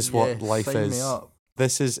 this is what life is.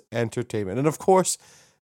 This is entertainment, and of course,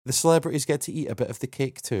 the celebrities get to eat a bit of the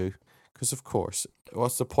cake too. Because of course,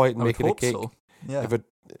 what's the point in making a cake? So. Yeah.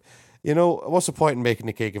 What's the point in making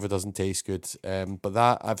a cake if it doesn't taste good? But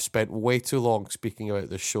that I've spent way too long speaking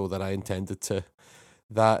about this show that I intended to.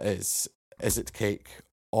 That is It Cake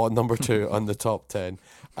on number 2 on the top 10,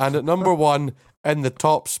 and at number 1 in the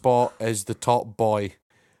top spot is The Top Boy,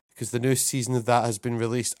 because the new season of that has been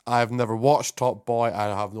released. I've never watched Top Boy.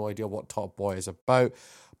 I have no idea what Top Boy is about,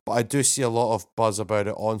 but I do see a lot of buzz about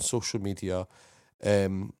it on social media.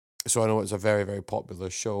 So I know it's a very, very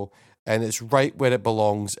popular show, and it's right where it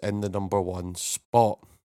belongs in the number 1 spot.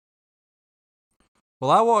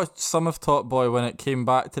 Well, I watched some of Top Boy when it came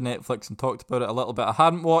back to Netflix and talked about it a little bit. I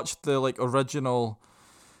hadn't watched the original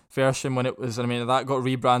version when it was, that got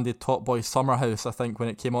rebranded Top Boy Summer House, I think, when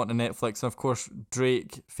it came onto Netflix. And of course,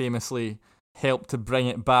 Drake famously helped to bring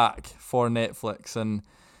it back for Netflix, and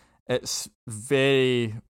it's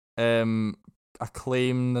very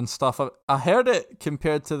acclaimed and stuff. I heard it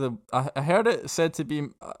compared to I heard it said to be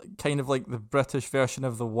kind of like the British version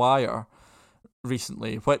of The Wire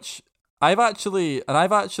recently, which I've actually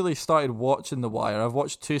started watching The Wire. I've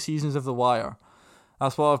watched 2 seasons of The Wire.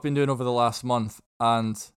 That's what I've been doing over the last month,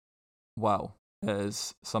 and wow, it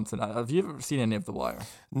is something. Have you ever seen any of The Wire?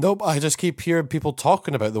 Nope, I just keep hearing people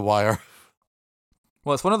talking about The Wire.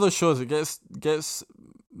 Well, it's one of those shows that gets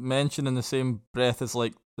mentioned in the same breath as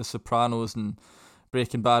like The Sopranos and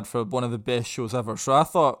Breaking Bad for one of the best shows ever. So I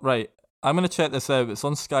thought, right, I'm going to check this out. It's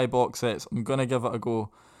on Sky box sets. I'm going to give it a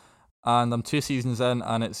go. And I'm 2 seasons in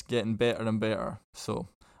and it's getting better and better. So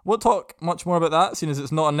won't talk much more about that, seeing as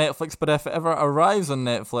it's not on Netflix, but if it ever arrives on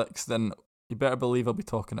Netflix, then you better believe I'll be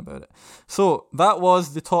talking about it. So that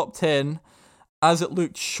was the top 10 as it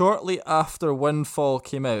looked shortly after Windfall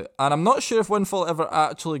came out. And I'm not sure if Windfall ever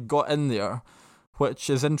actually got in there, which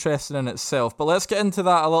is interesting in itself. But let's get into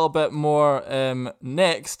that a little bit more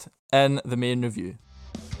next in the main review.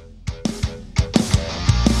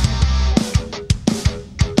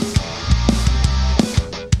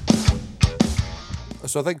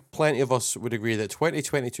 So I think plenty of us would agree that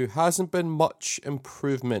 2022 hasn't been much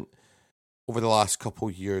improvement over the last couple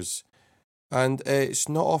of years. And it's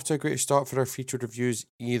not off to a great start for our featured reviews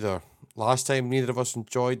either. Last time, neither of us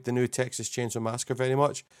enjoyed the new Texas Chainsaw Massacre very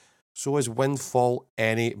much. So is Windfall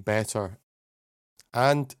any better?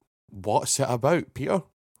 And what's it about? Peter,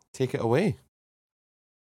 take it away.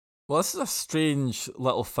 Well, this is a strange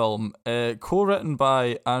little film, co-written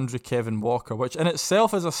by Andrew Kevin Walker, which in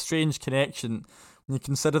itself is a strange connection when you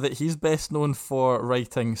consider that he's best known for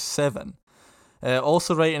writing Seven.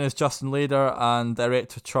 Also writing is Justin Lader and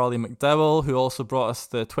director Charlie McDowell, who also brought us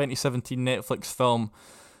the 2017 Netflix film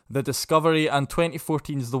The Discovery and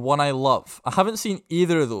 2014's The One I Love. I haven't seen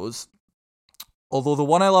either of those, although The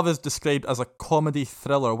One I Love is described as a comedy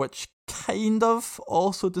thriller, which kind of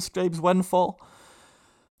also describes Windfall.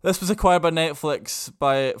 This was acquired by Netflix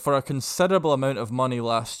for a considerable amount of money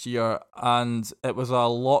last year, and it was a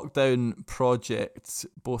lockdown project,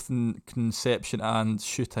 both in conception and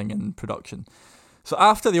shooting and production. So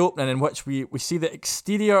after the opening, in which we see the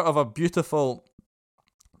exterior of a beautiful,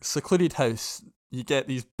 secluded house, you get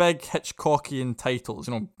these big Hitchcockian titles,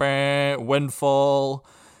 Windfall,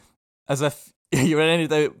 as if you're in any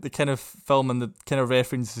doubt the kind of film and the kind of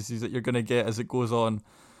references that you're going to get as it goes on.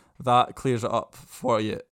 That clears it up for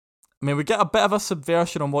you. I mean, we get a bit of a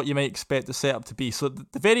subversion on what you might expect the setup to be. So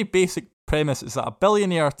the very basic premise is that a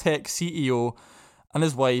billionaire tech CEO and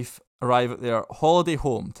his wife arrive at their holiday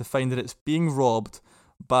home to find that it's being robbed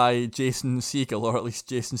by Jason Segel, or at least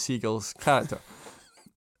Jason Segel's character.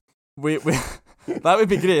 That would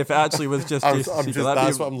be great if it actually was just Jason Segel.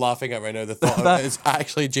 That's what I'm laughing at right now, the thought of it. It's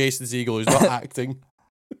actually Jason Segel who's not acting.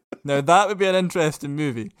 Now that would be an interesting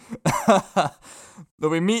movie. But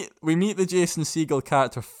we meet the Jason Segel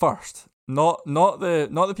character first, not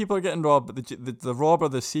the people who are getting robbed, but the robber,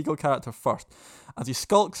 the Segel character first, as he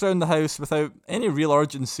skulks around the house without any real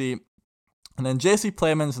urgency, and then Jesse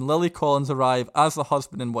Plemons and Lily Collins arrive as the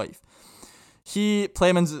husband and wife.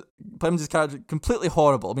 Plemons' character, completely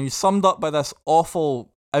horrible. I mean, he's summed up by this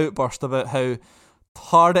awful outburst about how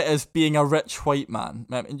hard it is being a rich white man.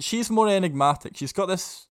 I mean, she's more enigmatic. She's got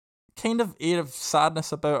this kind of air of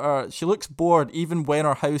sadness about her. She looks bored even when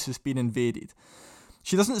her house has been invaded.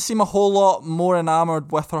 She doesn't seem a whole lot more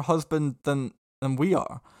enamoured with her husband than we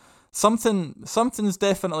are. Something's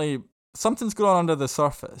going on under the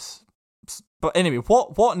surface. But anyway,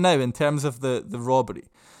 what now in terms of the robbery?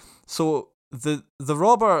 So the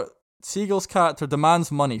robber, Segel's character,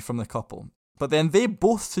 demands money from the couple, but then they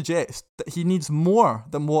both suggest that he needs more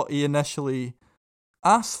than what he initially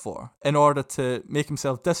asked for in order to make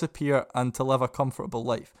himself disappear and to live a comfortable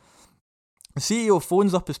life. The CEO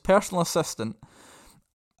phones up his personal assistant,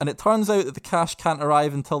 and it turns out that the cash can't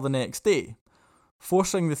arrive until the next day,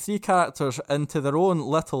 forcing the three characters into their own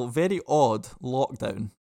little, very odd lockdown.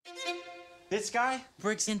 This guy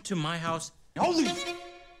breaks into my house.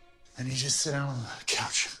 And you just sit down on the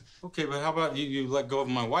couch. Okay, but how about you let go of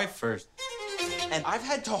my wife first? And I've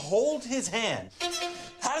had to hold his hand.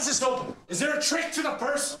 How does this open? Is there a trick to the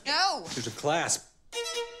purse? No! There's a clasp.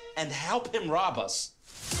 And help him rob us.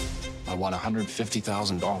 I want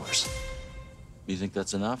 $150,000. You think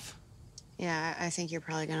that's enough? Yeah, I think you're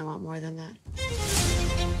probably gonna want more than that.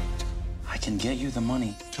 I can get you the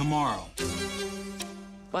money tomorrow.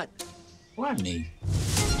 What? What? Me.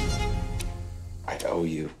 I owe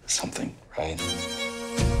you something, right?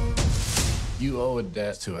 You owe a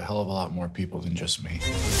debt to a hell of a lot more people than just me.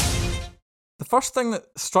 The first thing that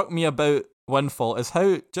struck me about Windfall is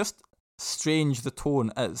how just strange the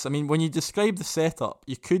tone is. I mean, when you describe the setup,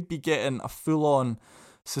 you could be getting a full-on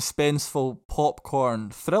suspenseful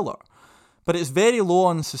popcorn thriller, but it's very low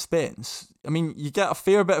on suspense. I mean, you get a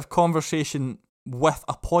fair bit of conversation with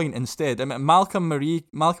a point instead. I mean, Malcolm and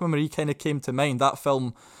Marie kind of came to mind. That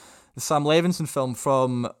film, the Sam Levinson film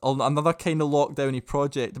from another kind of lockdowny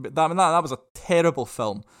project. But that was a terrible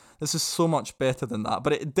film. This is so much better than that.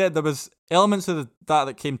 But there was elements of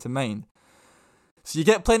that came to mind. So you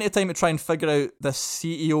get plenty of time to try and figure out this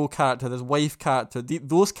CEO character, this wife character,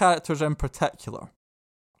 those characters in particular.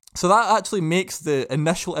 So that actually makes the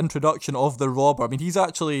initial introduction of the robber. I mean,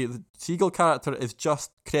 the Siegel character is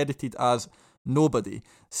just credited as nobody.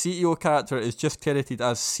 CEO character is just credited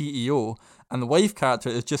as CEO, and the wife character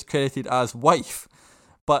is just credited as wife.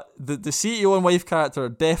 But the CEO and wife character are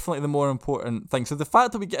definitely the more important thing. So the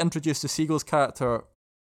fact that we get introduced to Siegel's character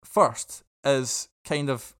first is kind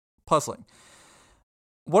of puzzling.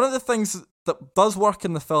 One of the things that does work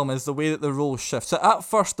in the film is the way that the role shifts. So at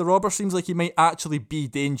first, the robber seems like he might actually be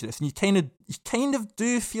dangerous, and you kind of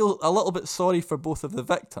do feel a little bit sorry for both of the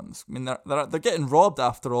victims. I mean, they're getting robbed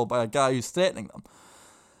after all by a guy who's threatening them.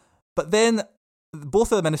 But then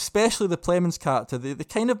both of them, and especially the Plemons character, they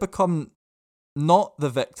kind of become not the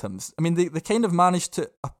victims. I mean, they kind of manage to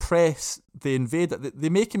oppress the invader. They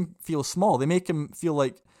make him feel small. They make him feel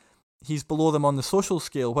like he's below them on the social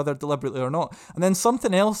scale, whether deliberately or not. And then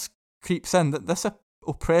something else creeps in, that this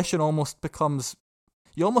oppression almost becomes,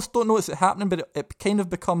 you almost don't notice it happening, but it kind of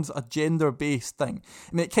becomes a gender-based thing.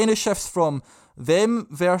 I mean, it kind of shifts from them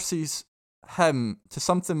versus him to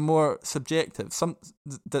something more subjective.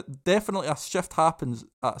 That definitely a shift happens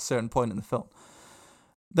at a certain point in the film.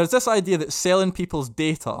 There's this idea that selling people's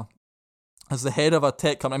data as the head of a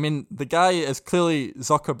tech company, I mean, the guy is clearly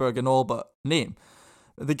Zuckerberg in all but name.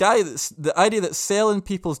 The idea that selling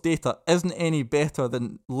people's data isn't any better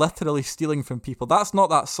than literally stealing from people, that's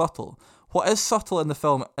not that subtle. What is subtle in the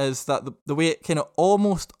film is that the way it kind of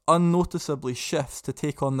almost unnoticeably shifts to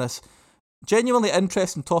take on this genuinely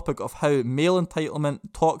interesting topic of how male entitlement,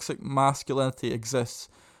 toxic masculinity exists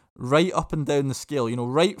right up and down the scale,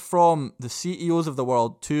 right from the CEOs of the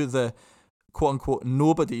world to the quote-unquote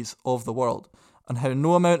nobodies of the world, and how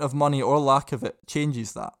no amount of money or lack of it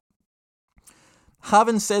changes that.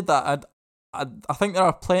 Having said that, I think there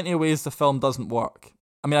are plenty of ways the film doesn't work.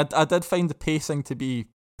 I mean, I did find the pacing to be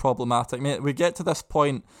problematic. I mean, we get to this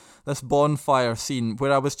point, this bonfire scene,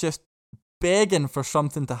 where I was just begging for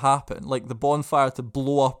something to happen, like the bonfire to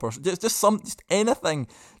blow up, or just anything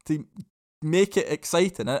to make it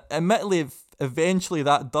exciting. And admittedly, eventually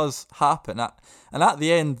that does happen. And at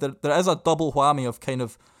the end, there is a double whammy of kind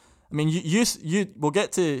of, I mean, you we'll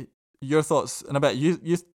get to your thoughts in a bit.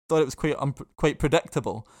 You thought it was quite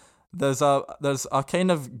predictable. There's a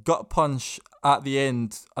kind of gut punch at the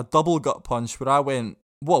end, a double gut punch, where I went,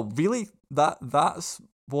 whoa, really? That's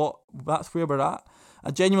where we're at? I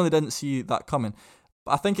genuinely didn't see that coming.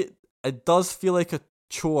 But I think it does feel like a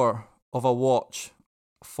chore of a watch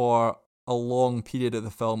for a long period of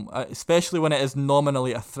the film, especially when it is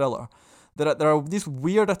nominally a thriller. There are these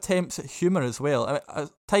weird attempts at humour as well. I mean,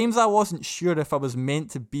 at times I wasn't sure if I was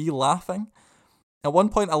meant to be laughing. At one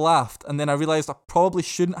point I laughed, and then I realised I probably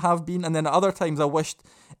shouldn't have been, and then at other times I wished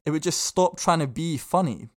it would just stop trying to be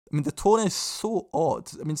funny. I mean, the tone is so odd.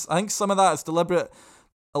 I mean, I think some of that is deliberate,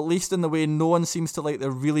 at least in the way no one seems to like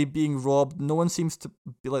they're really being robbed. No one seems to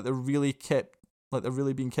be like they're really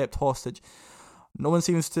being kept hostage. No one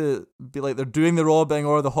seems to be like they're doing the robbing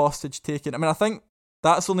or the hostage taking. I mean, I think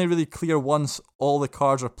that's only really clear once all the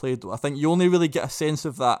cards are played, though. I think you only really get a sense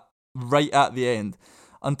of that right at the end.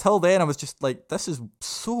 Until then, I was just like, this is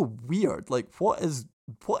so weird. Like, what is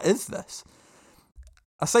this?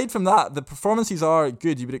 Aside from that, the performances are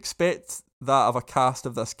good. You would expect that of a cast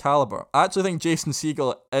of this caliber. I actually think Jason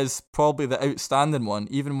Segel is probably the outstanding one,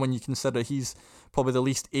 even when you consider he's probably the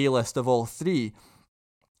least A-list of all three.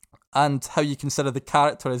 And how you consider the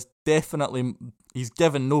character is definitely, he's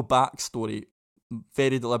given no backstory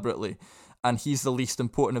very deliberately, and he's the least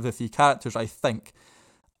important of the three characters, I think.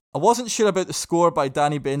 I wasn't sure about the score by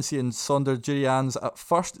Danny Bensi and Sonder Jurians at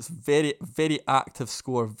first. It's very, very active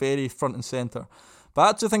score, very front and centre. But I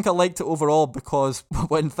actually think I liked it overall because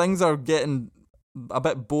when things are getting a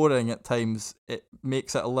bit boring at times, it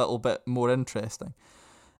makes it a little bit more interesting.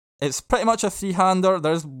 It's pretty much a three-hander.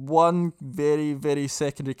 There's one very, very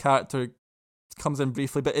secondary character comes in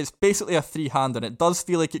briefly, but it's basically a three-hander, and it does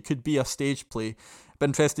feel like it could be a stage play. Be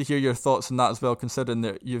interested to hear your thoughts on that as well, considering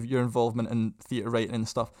that your involvement in theatre writing and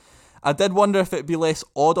stuff. I did wonder if it'd be less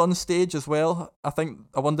odd on stage as well. I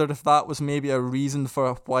wondered if that was maybe a reason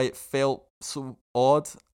for why it felt so odd.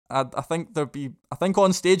 I think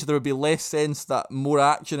on stage there would be less sense that more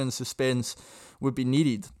action and suspense would be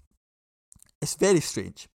needed. It's very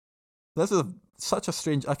strange. This is such a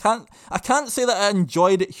strange. I can't say that I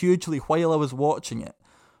enjoyed it hugely while I was watching it,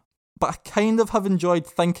 but I kind of have enjoyed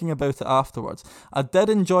thinking about it afterwards. I did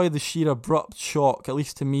enjoy the sheer abrupt shock, at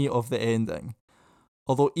least to me, of the ending.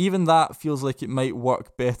 Although even that feels like it might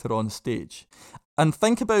work better on stage. And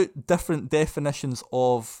think about different definitions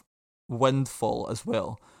of Windfall as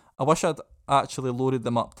well. I wish I'd actually loaded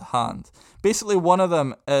them up to hand. Basically, one of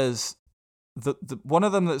them is the one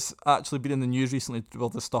of them that's actually been in the news recently, well,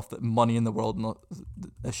 the stuff that money in the world, not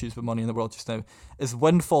the issues with money in the world just now, is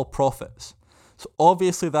windfall profits. So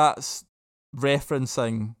obviously that's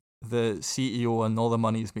referencing the CEO and all the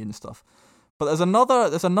money he's made and stuff. But there's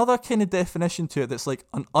another kind of definition to it that's like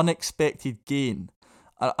an unexpected gain,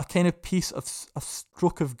 a kind of piece of a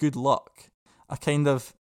stroke of good luck, a kind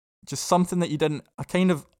of just something that you didn't, a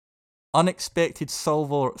kind of unexpected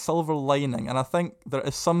silver lining. And I think there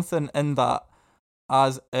is something in that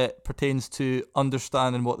as it pertains to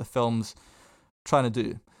understanding what the film's trying to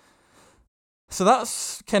do. So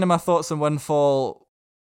that's kind of my thoughts on Windfall.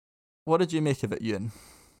 What did you make of it, Ewan?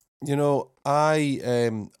 You know,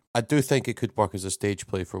 I do think it could work as a stage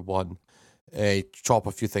play for one. Chop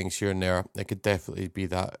a few things here and there. It could definitely be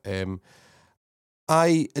that.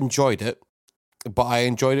 I enjoyed it, but I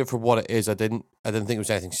enjoyed it for what it is. I didn't think it was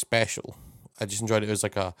anything special. I just enjoyed it as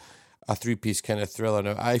like a 3-piece kind of thriller.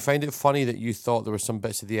 Now, I find it funny that you thought there were some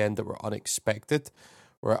bits at the end that were unexpected,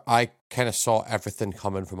 where I kind of saw everything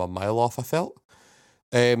coming from a mile off, I felt.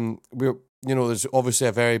 There's obviously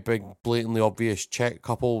a very big, blatantly obvious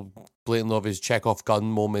Chekhov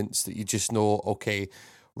gun moments that you just know, okay,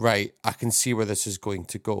 right, I can see where this is going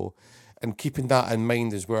to go. And keeping that in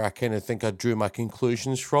mind is where I kind of think I drew my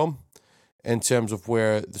conclusions from in terms of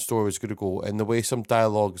where the story was going to go and the way some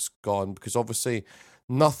dialogue's gone, because obviously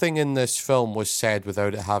nothing in this film was said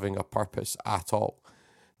without it having a purpose at all.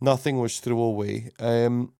 Nothing was throwaway.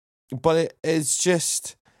 But it is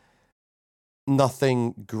just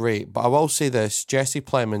nothing great. But I will say this, Jesse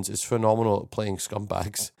Plemons is phenomenal at playing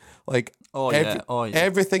scumbags. Like,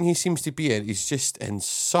 everything he seems to be in, he's just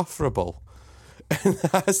insufferable. And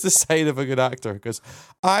that's the sign of a good actor, because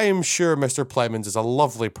I am sure Mr. Plemons is a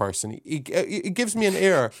lovely person. He gives me an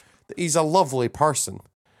air that he's a lovely person.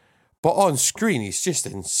 But on screen, he's just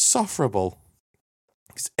insufferable.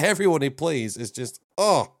 Because everyone he plays is just,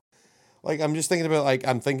 Like, I'm just thinking about, like,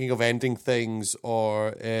 I'm thinking of Ending Things,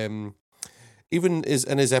 or even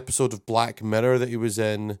in his episode of Black Mirror that he was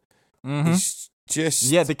in. Mm-hmm. He's just...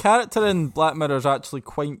 Yeah, the character in Black Mirror is actually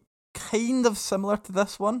kind of similar to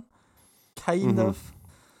this one. Kind of.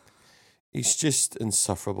 He's just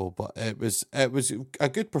insufferable, but it was a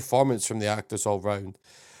good performance from the actors all round.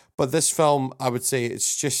 But this film, I would say,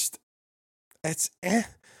 it's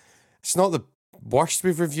not the worst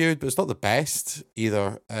we've reviewed, but it's not the best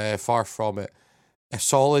either. Far from it. A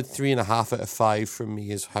solid 3.5 out of 5 from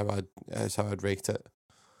me is how I'd rate it.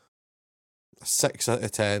 A 6 out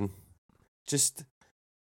of 10, just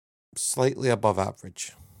slightly above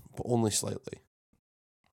average, but only slightly.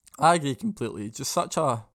 I agree completely. Just such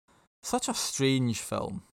a strange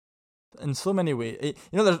film in so many ways.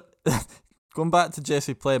 There's going back to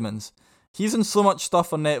Jesse Plemons. He's in so much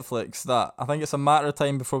stuff on Netflix that I think it's a matter of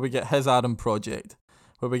time before we get his Adam Project,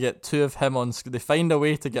 where we get 2 of him on screen. They find a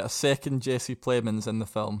way to get a second Jesse Plemons in the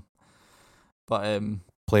film, but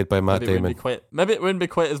played by Matt Damon. Maybe it wouldn't be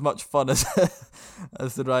quite as much fun as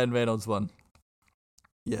as the Ryan Reynolds one.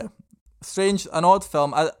 Yeah, strange, an odd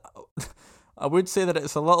film. I would say that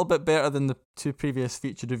it's a little bit better than the 2 previous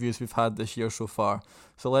featured reviews we've had this year so far.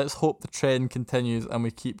 So let's hope the trend continues and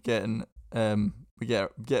we keep getting we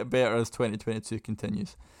get better as 2022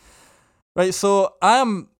 continues. Right, so I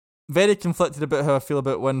am very conflicted about how I feel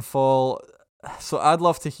about Windfall. So I'd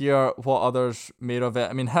love to hear what others made of it.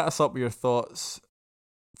 I mean, hit us up with your thoughts.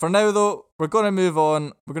 For now, though, we're going to move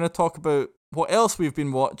on. We're going to talk about what else we've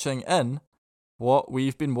been watching in What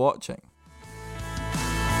We've Been Watching.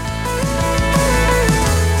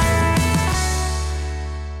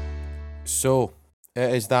 So,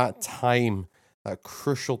 it is that time, that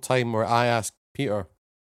crucial time where I ask Peter,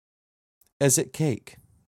 is it cake?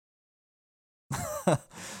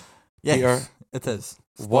 Yes, Peter, it is.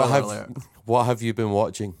 What have you been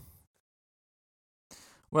watching?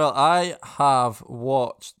 Well, I have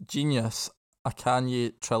watched Jeen-Yuhs, a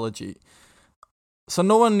Kanye trilogy. So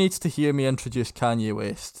no one needs to hear me introduce Kanye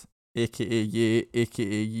West, aka Ye,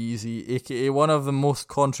 aka Yeezy, aka one of the most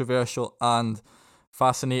controversial and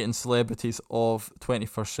fascinating celebrities of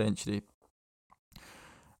 21st century.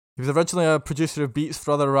 He was originally a producer of beats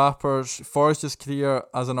for other rappers, forged his career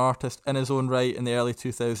as an artist in his own right in the early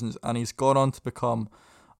 2000s, and he's gone on to become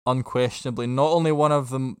unquestionably not only one of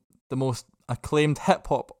the most acclaimed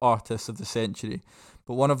hip-hop artists of the century,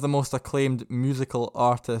 but one of the most acclaimed musical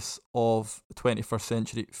artists of the 21st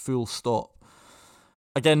century, full stop.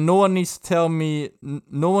 Again, no one needs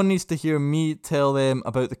to hear me tell them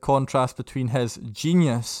about the contrast between his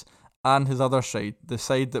genius and his other side, the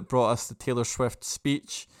side that brought us the Taylor Swift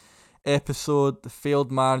speech episode, the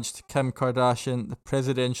failed marriage to Kim Kardashian, the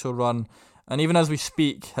presidential run, and even as we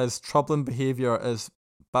speak, his troubling behaviour is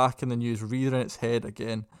back in the news, rearing its head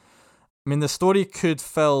again. I mean, the story could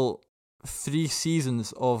fill 3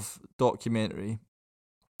 seasons of documentary,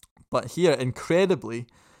 but here, incredibly,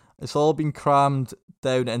 it's all been crammed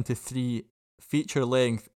down into 3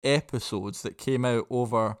 feature-length episodes that came out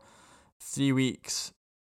over 3 weeks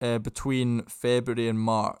between February and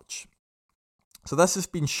March. So this has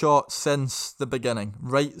been shot since the beginning,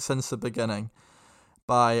 right since the beginning,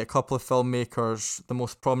 by a couple of filmmakers, the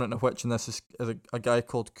most prominent of which in this is a guy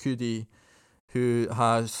called Kudi, who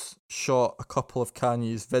has shot a couple of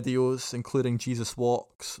Kanye's videos, including Jesus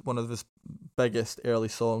Walks, one of his biggest early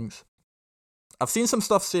songs. I've seen some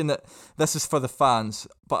stuff saying that this is for the fans,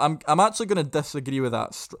 but I'm actually going to disagree with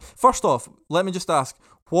that. First off, let me just ask,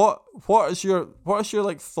 what is your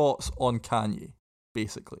like thoughts on Kanye,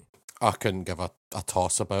 basically? I couldn't give a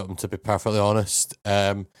toss about him, to be perfectly honest.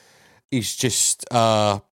 He's just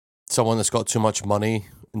someone that's got too much money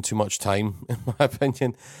and too much time, in my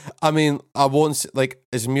opinion. I mean, I won't say, like,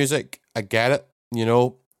 his music, I get it, you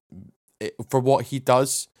know, for what he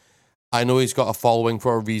does. I know he's got a following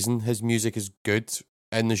for a reason. His music is good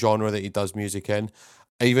in the genre that he does music in.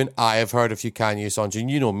 Even I have heard a few Kanye songs,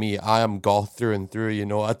 and you know me, I am goth through and through, you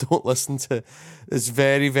know. I don't listen to, there's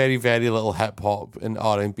very, very, very little hip-hop and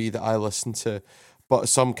R&B that I listen to, but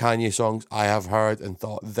some Kanye songs I have heard and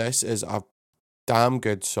thought, this is a damn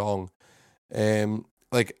good song.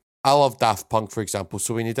 Like, I love Daft Punk, for example,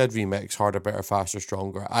 so when he did remix Harder, Better, Faster,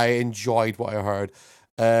 Stronger, I enjoyed what I heard.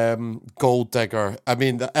 Gold Digger, I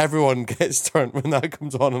mean, everyone gets turned when that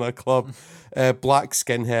comes on in a club. Black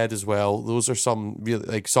Skinhead as well. Those are some really,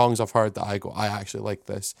 like, songs I've heard that I go, I actually like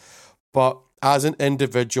this. But as an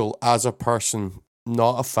individual, as a person,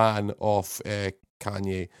 not a fan of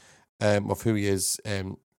Kanye, of who he is,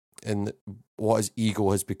 and what his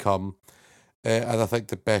ego has become. And I think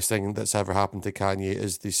the best thing that's ever happened to Kanye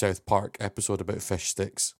is the South Park episode about fish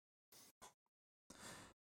sticks.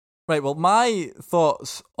 Right, well, my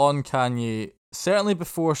thoughts on Kanye, certainly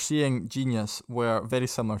before seeing Jeen-Yuhs, were very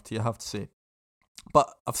similar to you, I have to say.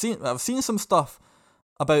 But I've seen some stuff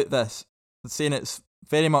about this saying it's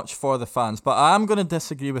very much for the fans, but I am going to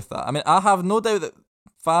disagree with that. I mean, I have no doubt that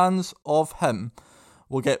fans of him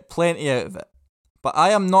will get plenty out of it, but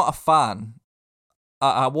I am not a fan.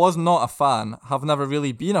 I was not a fan, have never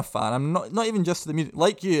really been a fan. I'm not even just the music.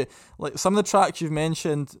 Like you, like some of the tracks you've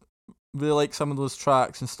mentioned, really like some of those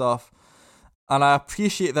tracks and stuff, and I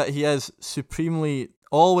appreciate that he is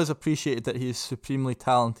always appreciated that he is supremely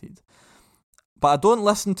talented, but I don't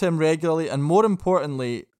listen to him regularly, and more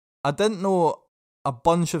importantly, I didn't know a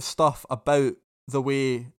bunch of stuff about the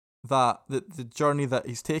way that the journey that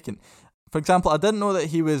he's taken. For example, I didn't know that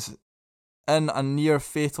he was in a near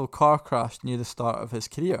fatal car crash near the start of his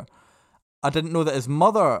career. I didn't know that his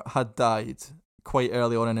mother had died quite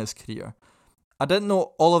early on in his career. I didn't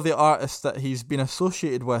know all of the artists that he's been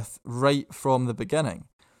associated with right from the beginning.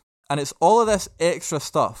 And it's all of this extra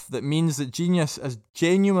stuff that means that Jeen-Yuhs has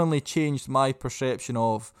genuinely changed my perception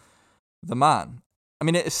of the man. I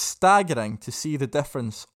mean, it is staggering to see the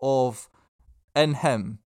difference in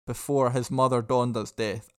him before his mother Donda's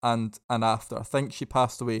death and after. I think she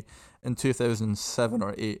passed away in 2007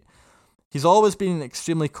 or 8. He's always been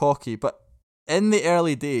extremely cocky, but in the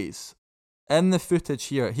early days, in the footage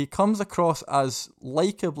here, he comes across as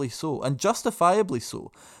likeably so, and justifiably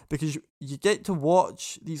so, because you get to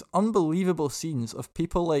watch these unbelievable scenes of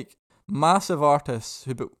people like massive artists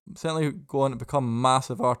who certainly go on to become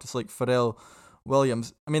massive artists like Pharrell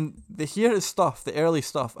Williams. I mean, they hear his stuff, the early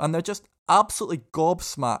stuff, and they're just absolutely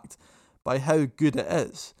gobsmacked by how good it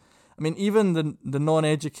is. I mean, even the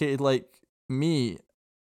non-educated like me,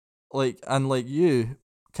 and like you,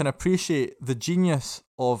 can appreciate the genius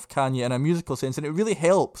of Kanye in a musical sense, and it really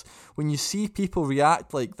helps when you see people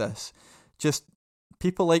react like this. Just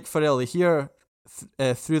people like Pharrell, they hear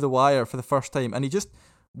Through the Wire for the first time, and he just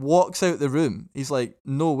walks out the room. He's like,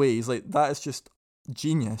 no way. He's like, that is just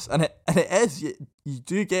genius, and it is. You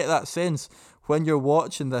do get that sense when you're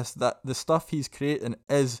watching this that the stuff he's creating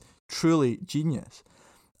is truly genius.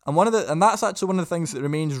 And that's actually one of the things that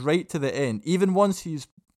remains right to the end. Even once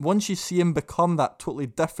you see him become that totally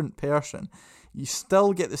different person, you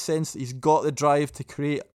still get the sense that he's got the drive to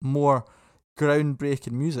create more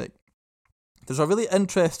groundbreaking music. there's a really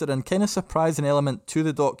interesting and kind of surprising element to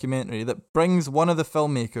the documentary that brings one of the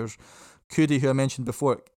filmmakers, Coody, who I mentioned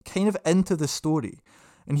before, kind of into the story.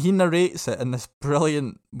 And he narrates it in this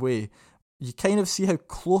brilliant way. You kind of see how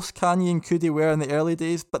close Kanye and Coody were in the early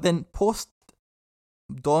days, but then post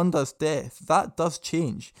Donda's death, that does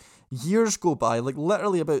change. Years go by, like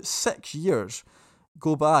literally about 6 years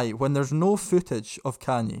go by when there's no footage of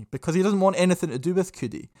Kanye because he doesn't want anything to do with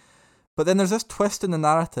Coody. But then there's this twist in the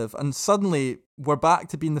narrative, and suddenly we're back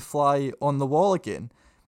to being the fly on the wall again.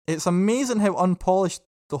 It's amazing how unpolished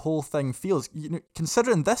the whole thing feels. You know,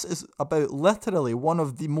 considering this is about literally one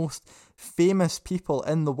of the most famous people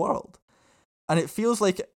in the world. And it feels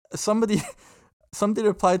like somebody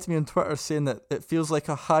replied to me on Twitter saying that it feels like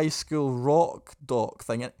a high school rock doc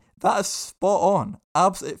thing. And that is spot on.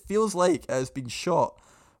 It feels like it has been shot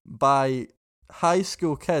by high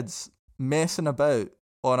school kids messing about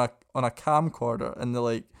on a camcorder in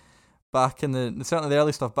the back in the certainly the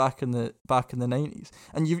early stuff back in the 90s.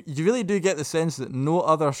 And you really do get the sense that no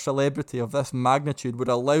other celebrity of this magnitude would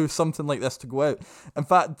allow something like this to go out. In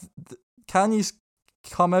fact, Kanye's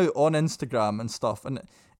come out on Instagram and stuff, and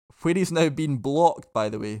where he's now been blocked, by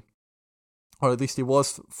the way, or at least he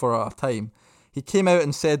was for a time, he came out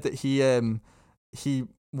and said that he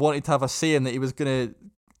wanted to have a say in that he was gonna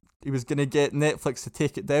get Netflix to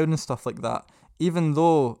take it down and stuff like that, even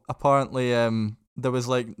though apparently there was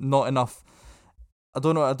not enough. I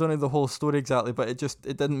don't know the whole story exactly, but it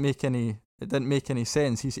didn't make any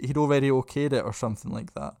sense. He'd already okayed it or something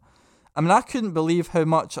like that. I mean, I couldn't believe how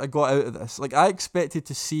much I got out of this. I expected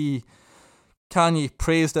to see Kanye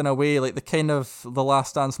praised in a way like the kind of The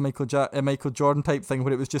Last Dance Michael Jordan type thing,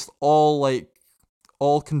 where it was just all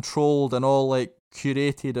controlled and all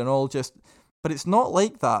curated and all just. But it's not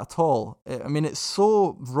like that at all. I mean, it's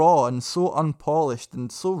so raw and so unpolished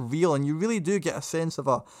and so real, and you really do get a sense of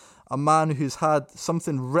a man who's had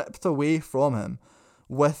something ripped away from him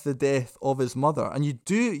with the death of his mother. And you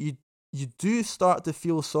do start to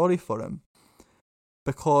feel sorry for him,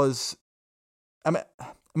 because I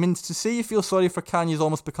mean to say you feel sorry for Kanye's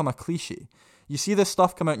almost become a cliche. You see this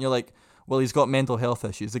stuff come out and you're like, well, he's got mental health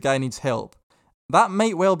issues, the guy needs help. That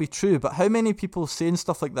might well be true, but how many people saying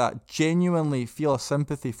stuff like that genuinely feel a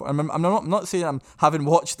sympathy for him? I'm not saying I'm having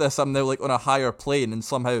watched this, I'm now on a higher plane and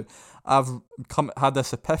somehow I've had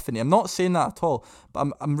this epiphany. I'm not saying that at all, but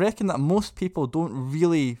I'm reckoning that most people don't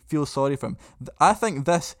really feel sorry for him. I think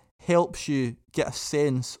this helps you get a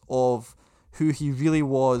sense of who he really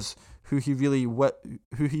was, who he really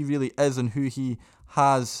is, and who he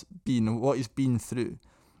has been, what he's been through.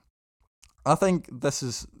 I think this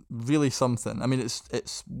is really something. I mean,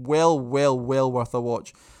 it's well worth a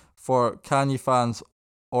watch for Kanye fans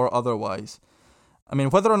or otherwise. I mean,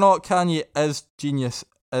 whether or not Kanye is genius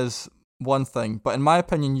is one thing, but in my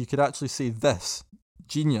opinion, you could actually say this: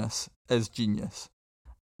 Jeen-Yuhs is genius.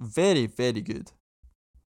 Very, very good.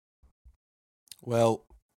 Well,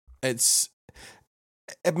 it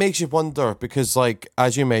makes you wonder because,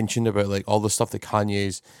 as you mentioned about all the stuff that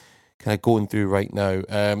Kanye's kind of going through right now.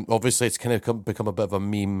 Obviously, it's kind of become a bit of a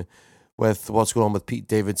meme with what's going on with Pete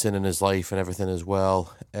Davidson in his life and everything as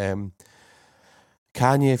well. Kanye,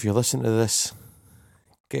 if you're listening to this,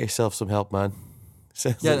 get yourself some help, man.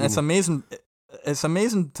 Yeah, it's amazing. It's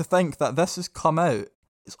amazing to think that this has come out.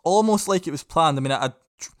 It's almost like it was planned. I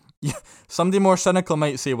mean, somebody more cynical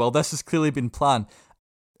might say, well, this has clearly been planned.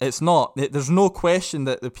 It's not. There's no question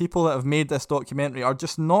that the people that have made this documentary are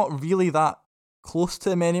just not really that close to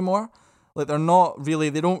him anymore. They're not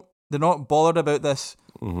bothered about this.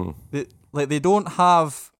 Mm-hmm. They don't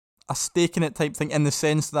have a stake in it type thing, in the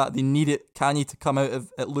sense that they need Kanye to come out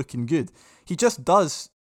of it looking good. He just does,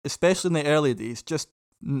 especially in the early days, just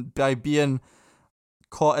by being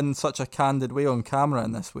caught in such a candid way on camera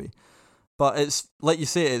in this way. But it's like you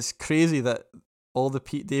say, it's crazy that all the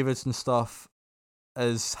Pete Davidson stuff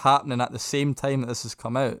is happening at the same time that this has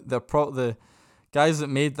come out. The guys that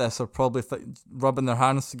made this are probably rubbing their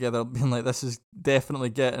hands together, being like, this is definitely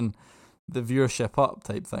getting the viewership up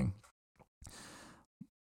type thing.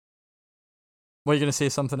 Were you going to say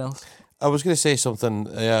something else? I was going to say something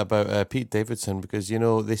about Pete Davidson, because,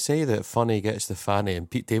 they say that funny gets the fanny, and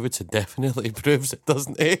Pete Davidson definitely proves it,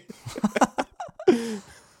 doesn't he?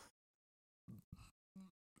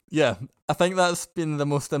 Yeah, I think that's been the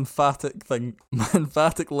most emphatic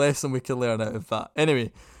lesson we can learn out of that.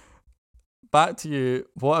 Anyway, back to you.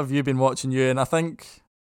 What have you been watching, you? And I think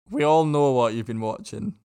we all know what you've been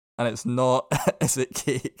watching, and it's not Is It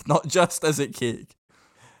Cake? Not just Is It Cake?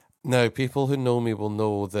 Now, people who know me will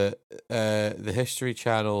know that the History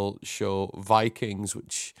Channel show Vikings,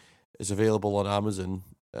 which is available on Amazon,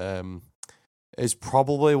 is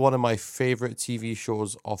probably one of my favorite TV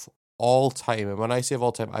shows of all time. And when I say of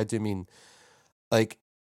all time, I do mean, like,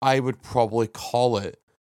 I would probably call it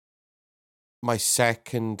my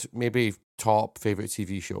second, maybe top favorite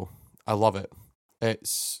TV show. I love it.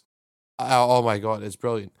 It's, oh my God, it's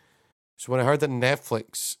brilliant. So when I heard that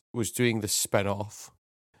Netflix was doing the spin-off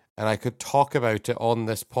and I could talk about it on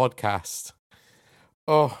this podcast,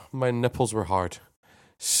 oh, my nipples were hard.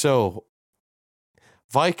 So,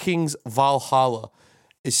 Vikings Valhalla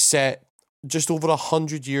is set just over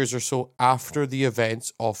 100 years or so after the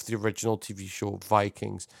events of the original TV show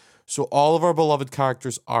Vikings. So all of our beloved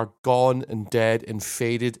characters are gone and dead and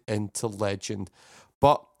faded into legend.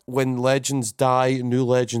 But when legends die, new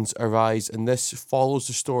legends arise, and this follows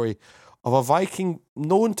the story of a Viking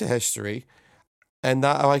known to history, and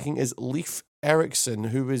that Viking is Leif Erikson,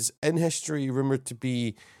 who is in history rumored to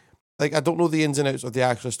be, like, I don't know the ins and outs of the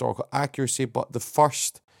actual historical accuracy, but the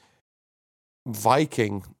first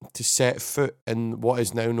Viking to set foot in what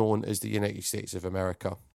is now known as the United States of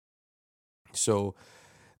America. So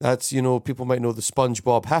that's, you know, people might know the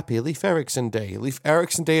SpongeBob Happy Leif Erikson Day. Leif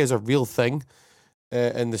Erikson Day is a real thing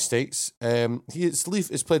in the States.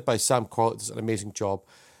 Leif is played by Sam Corlett, does an amazing job.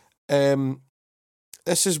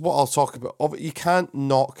 This is what I'll talk about. You can't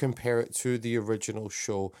not compare it to the original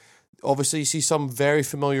show. Obviously, you see some very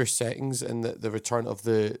familiar settings in the return of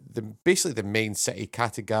the basically the main city,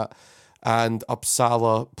 Kattegat and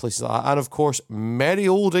Uppsala, places like that. And of course, merry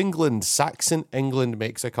old England, Saxon England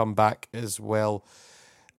makes a comeback as well.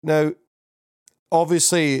 Now,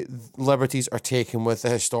 obviously, liberties are taken with the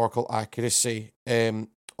historical accuracy.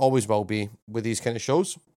 Always will be with these kind of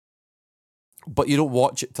shows. But you don't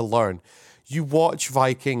watch it to learn. You watch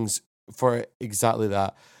Vikings for exactly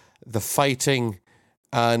that. The fighting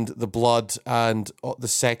and the blood and the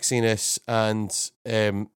sexiness and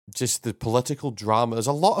just the political drama. There's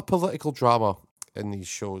a lot of political drama in these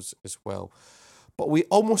shows as well. But we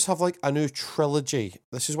almost have like a new trilogy.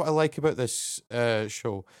 This is what I like about this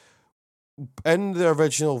show. In the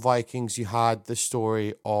original Vikings, you had the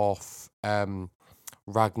story of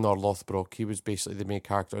Ragnar Lothbrok. He was basically the main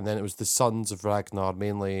character. And then it was the sons of Ragnar,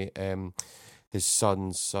 mainly his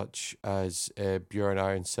sons such as Bjorn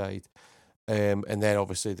Ironside. And then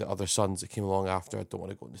obviously the other sons that came along after. I don't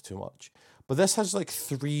want to go into too much. But this has like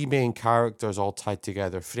three main characters all tied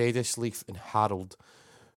together. Freydis, Leif, and Harold,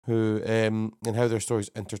 who and how their stories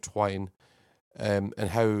intertwine, and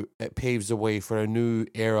how it paves the way for a new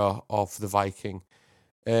era of the Viking.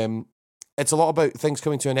 It's a lot about things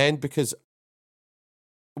coming to an end, because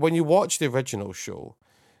when you watch the original show,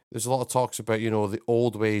 there's a lot of talks about, you know, the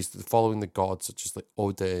old ways, following the gods, such as like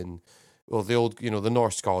Odin, well, the old, you know, the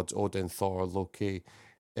Norse gods, Odin, Thor, Loki,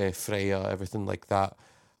 Freya, everything like that.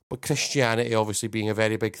 But Christianity obviously being a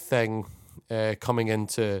very big thing, coming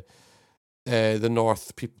into the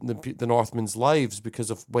Northmen's lives, because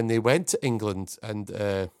of when they went to England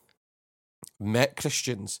and met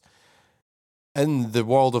Christians in the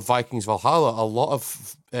world of Vikings Valhalla. A lot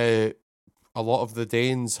of the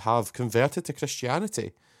Danes have converted to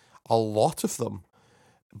Christianity, a lot of them,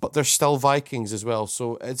 but they're still Vikings as well.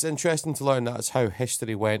 So it's interesting to learn that's how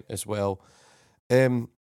history went as well.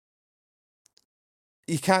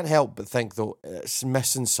 You can't help but think, though, it's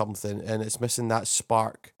missing something, and it's missing that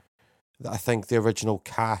spark that I think the original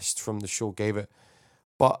cast from the show gave it.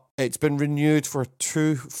 But it's been renewed for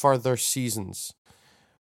 2 further seasons.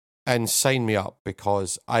 And sign me up,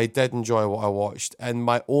 because I did enjoy what I watched. And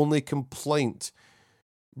my only complaint,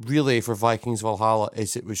 really, for Vikings Valhalla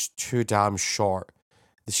is it was too damn short.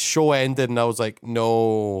 The show ended and I was like,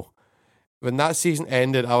 no. When that season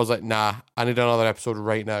ended, I was like, nah, I need another episode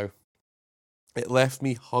right now. It left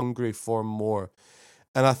me hungry for more.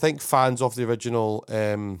 And I think fans of the original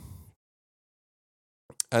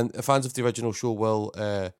show will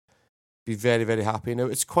be very, very happy. Now,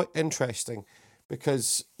 it's quite interesting,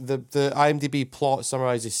 because the IMDb plot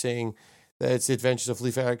summarizes saying that it's the adventures of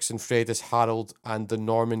Leif Erikson, Freydis, Harold, and the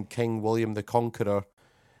Norman king William the Conqueror.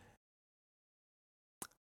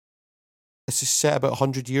 This is set about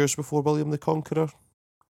 100 years before William the Conqueror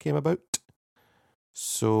came about.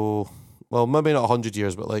 So, well, maybe not 100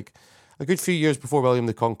 years, but like a good few years before William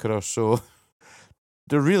the Conqueror. So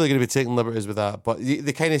they're really going to be taking liberties with that. But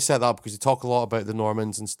they kind of set that up because they talk a lot about the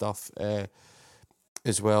Normans and stuff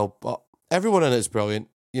as well. But everyone in it is brilliant.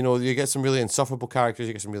 You know, you get some really insufferable characters,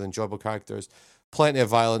 you get some really enjoyable characters, plenty of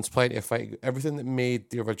violence, plenty of fighting, everything that made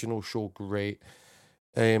the original show great.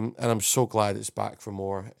 And I'm so glad it's back for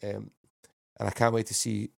more. And I can't wait to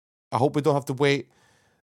see. I hope we don't have to wait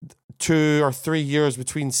 2 or 3 years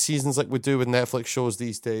between seasons like we do with Netflix shows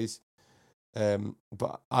these days.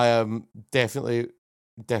 But I am definitely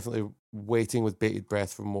definitely waiting with bated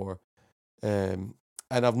breath for more. And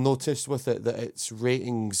I've noticed with it that its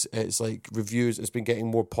ratings, its like reviews, it's been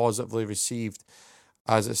getting more positively received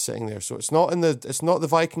as it's sitting there. So it's not the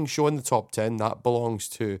Vikings show in the top 10. That belongs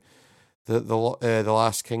to the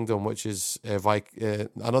Last Kingdom, which is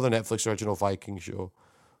another Netflix original Viking show.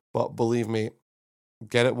 But believe me,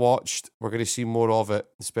 get it watched. We're going to see more of it,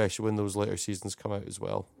 especially when those later seasons come out as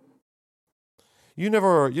well. You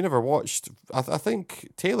never watched. I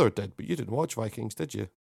think Taylor did, but you didn't watch Vikings, did you?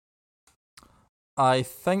 I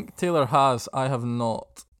think Taylor has. I have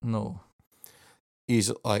not. No.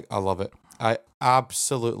 He's like, I love it. I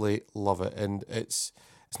absolutely love it, and it's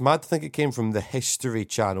mad to think it came from the History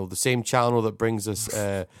Channel, the same channel that brings us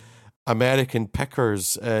American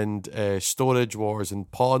Pickers and Storage Wars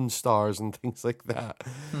and Pawn Stars and things like that.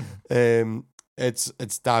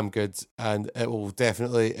 It's damn good, and it will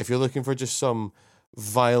definitely, if you're looking for just some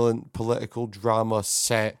violent political drama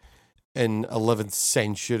set in 11th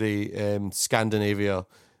century Scandinavia,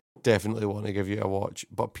 definitely want to give you a watch.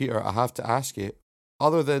 But Peter, I have to ask you,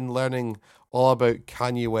 other than learning all about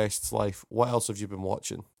Kanye West's life, what else have you been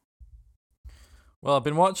watching? Well, I've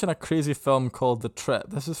been watching a crazy film called The Trip.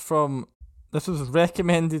 This was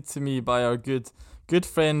recommended to me by our good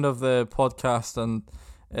friend of the podcast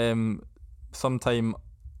and sometime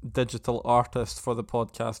digital artist for the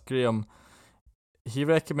podcast, Graham. He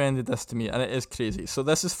recommended this to me, and it is crazy. So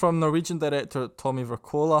this is from Norwegian director Tommy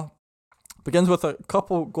Wirkola. Begins with a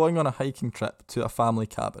couple going on a hiking trip to a family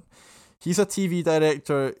cabin. He's a TV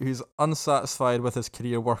director who's unsatisfied with his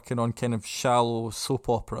career working on kind of shallow soap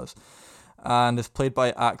operas, and is played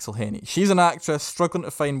by Axel Hennie. She's an actress struggling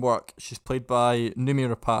to find work. She's played by Noomi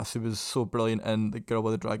Rapace, who was so brilliant in The Girl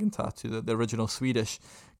with the Dragon Tattoo, the original Swedish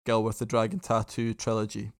Girl with the Dragon Tattoo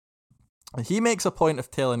trilogy. And he makes a point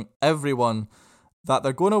of telling everyone that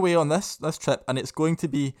they're going away on this trip, and it's going to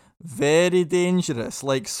be very dangerous,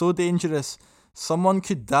 like so dangerous someone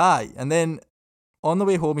could die. And then on the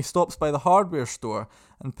way home, he stops by the hardware store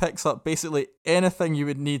and picks up basically anything you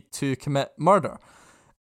would need to commit murder.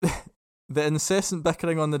 The incessant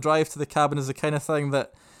bickering on the drive to the cabin is the kind of thing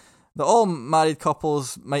that all married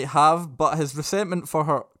couples might have, but his resentment for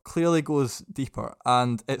her clearly goes deeper,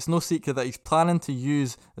 and it's no secret that he's planning to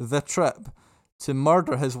use the trip to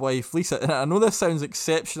murder his wife Lisa. And I know this sounds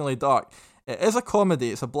exceptionally dark. It is a comedy.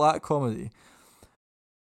 It's a black comedy.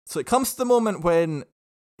 So it comes to the moment when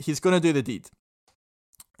he's going to do the deed.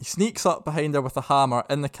 He sneaks up behind her with a hammer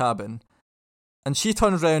in the cabin, and she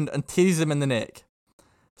turns round and teases him in the neck.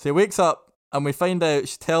 So he wakes up, and we find out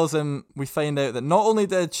that not only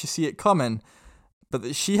did she see it coming, but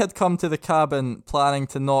that she had come to the cabin planning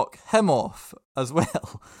to knock him off as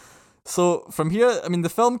well. So from here, I mean, the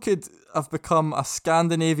film could have become a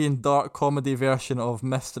Scandinavian dark comedy version of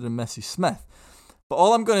Mr. and Mrs. Smith. But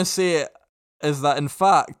all I'm going to say is that, in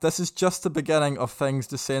fact, this is just the beginning of things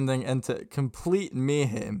descending into complete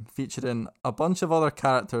mayhem, featuring a bunch of other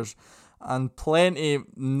characters and plenty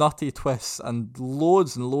nutty twists and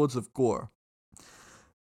loads of gore.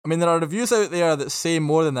 I mean, there are reviews out there that say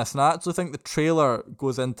more than this, and I actually think the trailer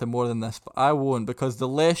goes into more than this, but I won't, because the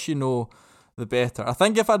less you know, the better. I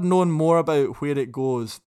think if I'd known more about where it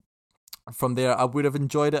goes from there, I would have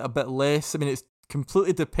enjoyed it a bit less. I mean, it's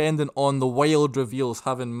completely dependent on the wild reveals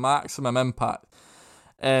having maximum impact.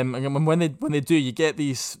 And when they do, you get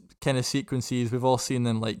these kind of sequences we've all seen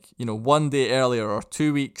in, like, you know, one day earlier or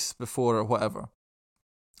 2 weeks before or whatever.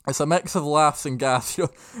 It's a mix of laughs and gasps. You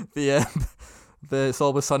know, the It's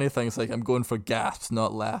Always Sunny thing, it's like, I'm going for gasps,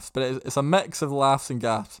 not laughs. But it's a mix of laughs and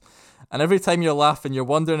gasps. And every time you're laughing, you're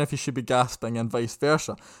wondering if you should be gasping, and vice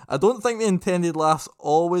versa. I don't think the intended laughs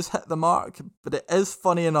always hit the mark, but it is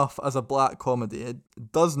funny enough as a black comedy. It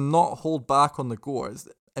does not hold back on the gore. It's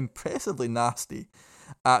impressively nasty,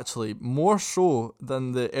 actually, more so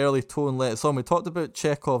than the early tone lets on. We talked about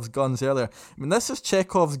Chekhov's guns earlier. I mean, this is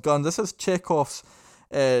Chekhov's guns. This is Chekhov's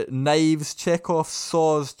knives, Chekhov's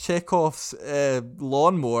saws, Chekhov's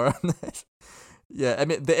lawnmower. Yeah, I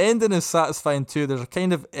mean, the ending is satisfying too. There's a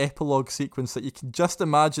kind of epilogue sequence that you can just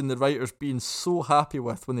imagine the writers being so happy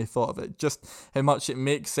with when they thought of it. Just how much it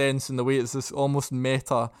makes sense and the way it's this almost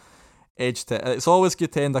meta edge to it. It's always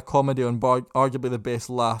good to end a comedy on arguably the best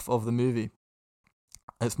laugh of the movie.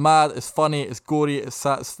 It's mad, it's funny, it's gory, it's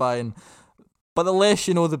satisfying. But the less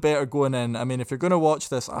you know, the better going in. I mean, if you're going to watch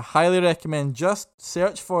this, I highly recommend just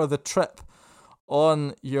search for The Trip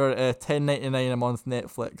on your $10.99 a month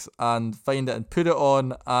Netflix and find it and put it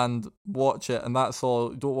on and watch it, and that's all.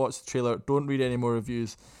 Don't watch the trailer, don't read any more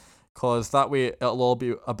reviews, because that way it'll all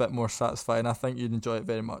be a bit more satisfying. I think you'd enjoy it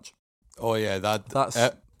very much. Oh yeah, that's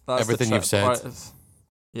everything you've said.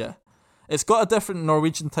 Yeah, It's got a different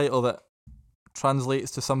Norwegian title that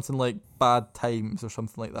translates to something like Bad Times or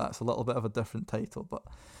something like that. It's a little bit of a different title, but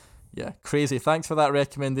yeah, crazy. Thanks for that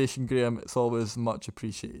recommendation, Graham. It's always much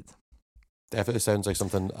appreciated. Definitely sounds like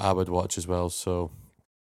something I would watch as well, so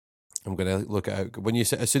I'm gonna look it out. When you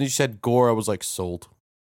said, as soon as you said gore, I was like sold.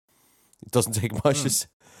 It doesn't take much.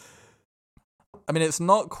 I mean, it's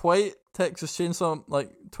not quite Texas Chainsaw, like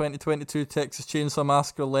 2022 Texas Chainsaw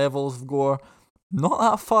Massacre levels of gore. Not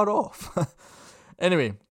that far off.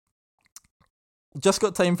 Anyway, just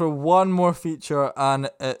got time for one more feature, and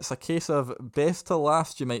it's a case of best to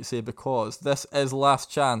last, you might say, because this is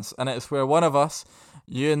Last Chance, and it's where one of us,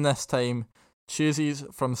 you in this time, chooses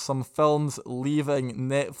from some films leaving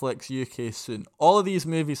Netflix UK soon. All of these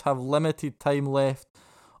movies have limited time left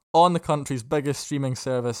on the country's biggest streaming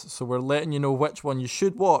service, so we're letting you know which one you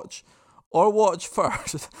should watch or watch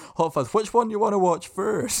first. Hot Fuzz, which one you want to watch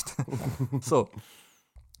first? So,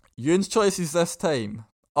 Ewan's choices this time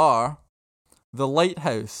are The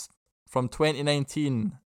Lighthouse from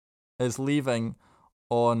 2019 is leaving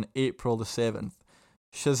on April the 7th.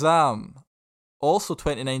 Shazam, also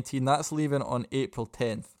 2019, that's leaving on April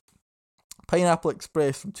 10th. Pineapple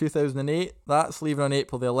Express from 2008, that's leaving on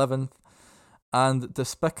April the 11th. And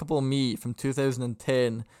Despicable Me from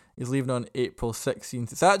 2010 is leaving on April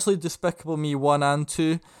 16th. It's actually Despicable Me 1 and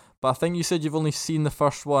 2, but I think you said you've only seen the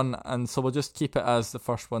first one, and so we'll just keep it as the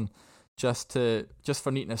first one, just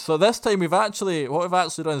for neatness. So this time what we've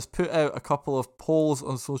actually done is put out a couple of polls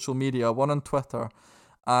on social media, one on Twitter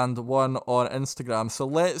and one on Instagram. So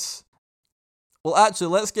let's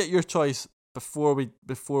get your choice before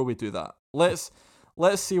we do that. Let's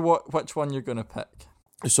see which one you're gonna pick.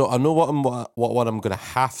 So I know what one I'm going to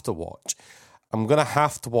have to watch. I'm going to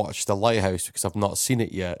have to watch The Lighthouse because I've not seen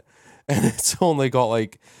it yet. And it's only got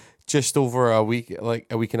like just over a week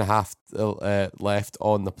and a half left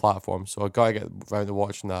on the platform. So I got to get around to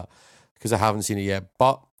watching that because I haven't seen it yet.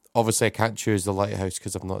 But obviously I can't choose The Lighthouse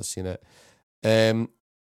because I've not seen it.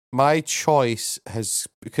 My choice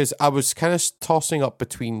because I was kind of tossing up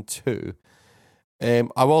between two.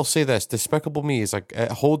 I will say this: Despicable Me is like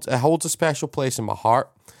it holds a special place in my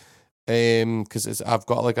heart. Because I've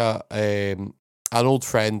got like an old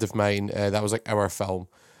friend of mine that was like our film.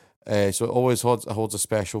 So it always holds a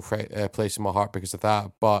special place in my heart because of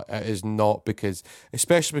that. But it is not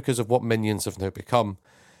especially because of what Minions have now become.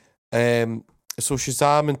 So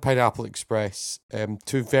Shazam and Pineapple Express,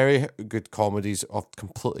 two very good comedies of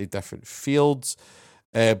completely different fields,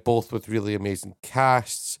 both with really amazing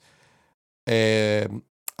casts. I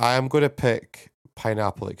am going to pick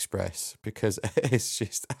Pineapple Express because it's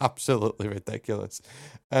just absolutely ridiculous.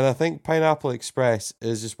 And I think Pineapple Express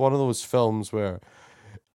is just one of those films where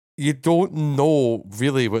you don't know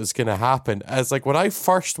really what's going to happen. As like when I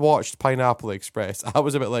first watched Pineapple Express, I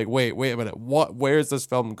was a bit like, wait a minute, where's this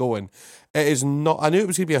film going? It is not, I knew it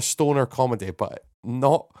was going to be a stoner comedy, but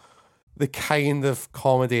not the kind of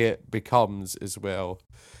comedy it becomes as well.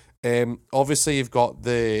 Obviously you've got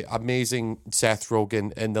the amazing Seth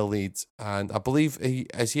Rogen in the lead, and I believe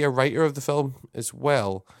is he a writer of the film as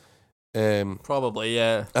well? Probably,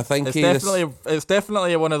 yeah. I think it's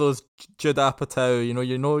definitely one of those Judd Apatow.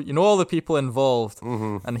 You know all the people involved,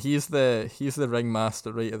 and he's the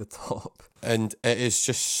ringmaster right at the top. And it is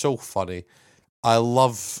just so funny. I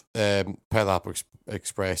love Pineapple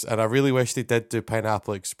Express, and I really wish they did do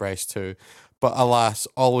Pineapple Express too. But alas,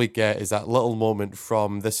 all we get is that little moment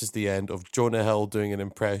from This Is the End of Jonah Hill doing an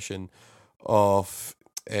impression of,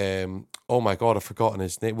 oh my God, I've forgotten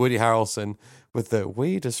his name, Woody Harrelson, with the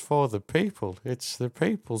weed is for the people. It's the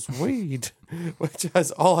people's weed, which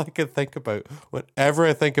is all I can think about whenever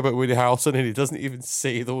I think about Woody Harrelson, and he doesn't even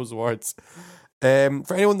say those words.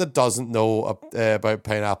 For anyone that doesn't know about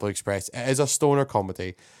Pineapple Express, it is a stoner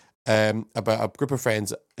comedy about a group of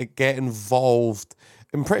friends that get involved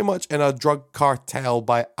pretty much in a drug cartel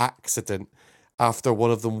by accident after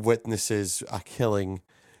one of them witnesses a killing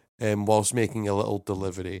whilst making a little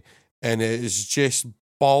delivery. And it is just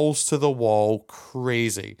balls to the wall,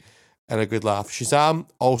 crazy, and a good laugh. Shazam,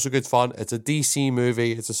 also good fun. It's a DC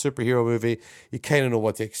movie. It's a superhero movie. You kind of know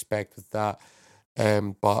what to expect with that.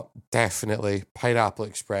 But definitely Pineapple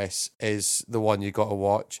Express is the one you got to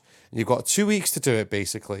watch. And you've got 2 weeks to do it,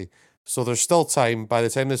 basically. So there's still time. By the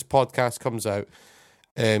time this podcast comes out,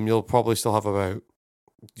 you'll still have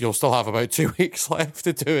about 2 weeks left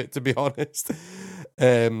to do it, to be honest.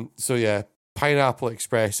 So yeah, Pineapple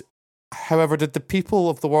Express. However, did the people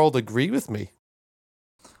of the world agree with me?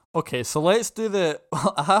 Okay, so let's do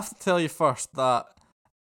I have to tell you first that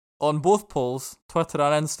on both polls, Twitter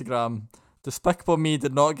and Instagram, Despicable Me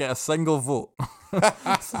did not get a single vote.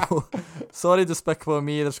 So, sorry, Despicable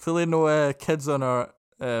Me. There's clearly no kids on our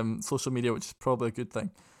social media, which is probably a good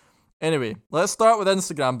thing. Anyway, let's start with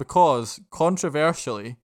Instagram because,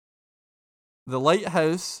 controversially, The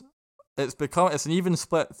Lighthouse, it's an even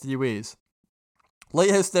split 3 ways.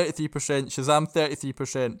 Lighthouse 33%, Shazam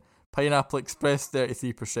 33%, Pineapple Express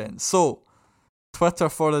 33%. So, Twitter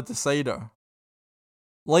for the decider.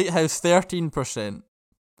 Lighthouse 13%,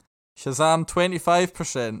 Shazam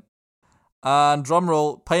 25%, and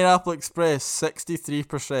drumroll, Pineapple Express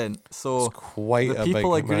 63%. So it's quite the a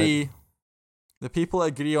people big agree. amount. The people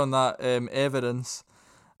agree on that evidence,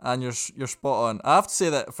 and you're spot on. I have to say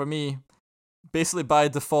that for me, basically by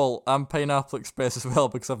default, I'm Pineapple Express as well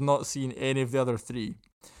because I've not seen any of the other 3.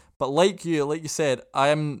 But like you said, I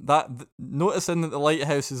am noticing that The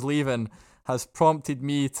Lighthouse is leaving has prompted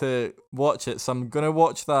me to watch it. So I'm gonna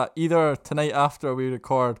watch that either tonight after we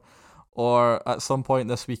record, or at some point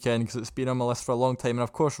this weekend because it's been on my list for a long time. And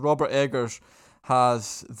of course, Robert Eggers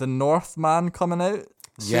has The Northman coming out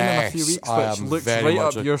soon in a few weeks, which looks right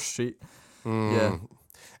up your street. Yeah.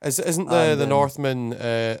 Isn't the Northman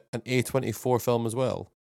an A24 film as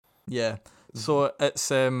well? Yeah. So it's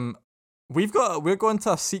we're going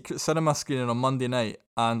to a secret cinema screening on Monday night,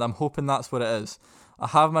 and I'm hoping that's what it is. I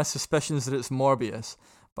have my suspicions that it's Morbius,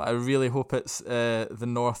 but I really hope it's The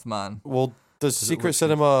Northman. Well, does Secret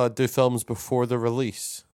Cinema do films before the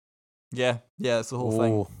release? Yeah, it's the whole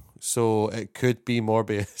thing. So it could be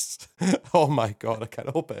Morbius. Oh my god, I kind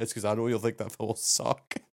of hope it is because I know you'll think that film will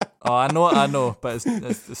suck. Oh, I know, but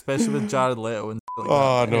it's especially with Jared Leto and like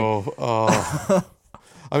that. No. Oh.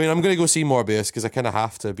 I mean, I'm going to go see Morbius because I kind of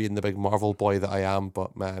have to, being the big Marvel boy that I am,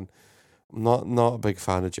 but man, I'm not a big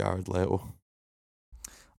fan of Jared Leto.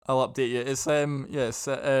 I'll update you. It's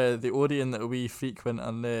the Odeon that we frequent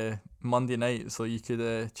on Monday night, so you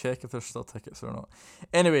could check if there's still tickets or not.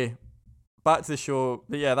 Anyway, back to the show.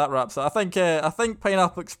 But yeah, that wraps it. I think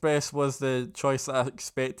Pineapple Express was the choice that I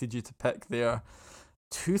expected you to pick there.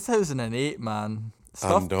 2008, man.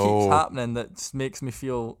 Stuff keeps happening that just makes me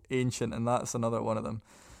feel ancient, and that's another one of them.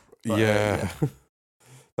 But, yeah.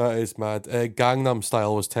 That is mad. Gangnam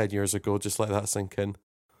Style was 10 years ago. Just let that sink in.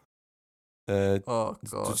 Oh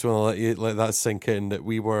god! Just want to let that sink in that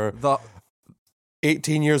we were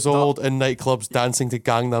 18 years old in nightclubs dancing to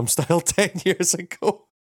Gangnam Style 10 years ago.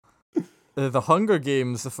 The Hunger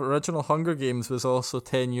Games, the original Hunger Games, was also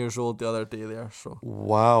 10 years old the other day there. So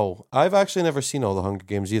wow, I've actually never seen all the Hunger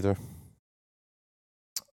Games either.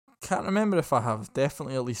 Can't remember if I have.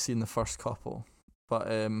 Definitely at least seen the first couple,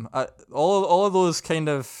 but all of those kind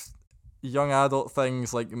of young adult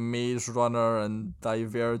things like Maze Runner and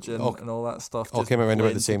Divergent and all that stuff all came around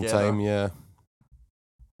about the same time. Yeah.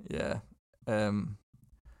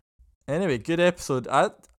 Anyway, good episode.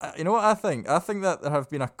 You know what I think? I think that there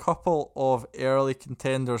have been a couple of early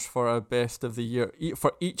contenders for our best of the year,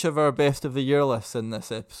 for each of our best of the year lists in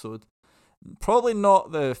this episode. Probably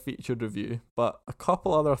not the featured review, but a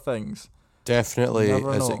couple other things. Definitely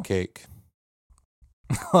Is It Cake?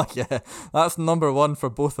 Oh yeah, that's number one for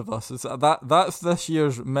both of us. That's this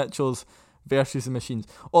year's Mitchell's versus the Machines.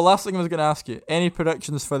 Oh, last thing I was going to ask you: any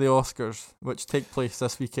predictions for the Oscars, which take place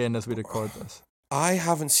this weekend as we record this? I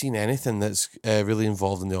haven't seen anything that's really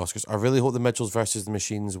involved in the Oscars. I really hope the Mitchells versus the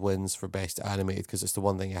Machines wins for Best Animated because it's the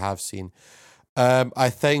one thing I have seen. I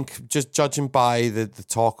think, just judging by the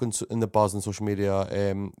talk and the buzz on social media,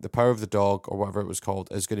 The Power of the Dog, or whatever it was called,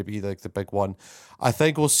 is going to be like the big one. I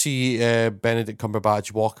think we'll see Benedict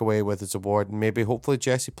Cumberbatch walk away with his award, and maybe hopefully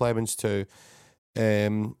Jesse Plemons too.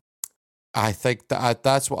 I think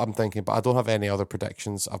that's what I'm thinking, but I don't have any other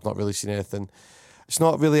predictions. I've not really seen anything. It's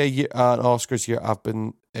not really an Oscars year I've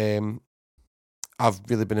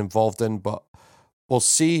really been involved in, but we'll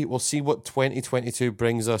see what 2022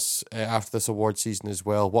 brings us after this award season as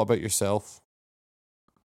well. What about yourself?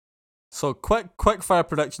 So quick fire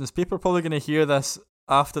predictions. People are probably going to hear this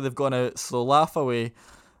after they've gone out, so laugh away.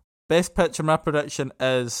 Best picture, my prediction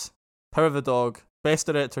is Power of the Dog. Best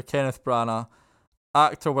director, Kenneth Branagh.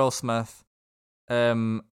 Actor, Will Smith.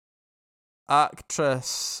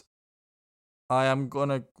 Actress, I am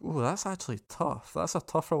gonna... Ooh, that's actually tough. That's a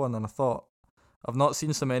tougher one than I thought. I've not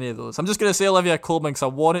seen so many of those. I'm just going to say Olivia Colman because I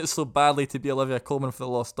want it so badly to be Olivia Colman for The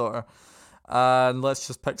Lost Daughter. And let's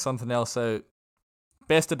just pick something else out.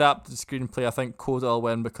 Best adapted screenplay, I think Coda will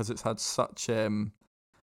win because it's had such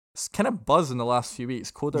it's kind of buzz in the last few weeks.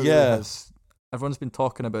 Coda really has... Everyone's been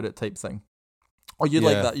talking about it type thing. Oh, you'd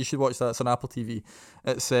like that. You should watch that. It's on Apple TV.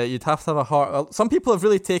 It's you'd have to have a heart... Some people have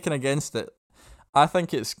really taken against it. I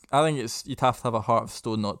think it's you'd have to have a heart of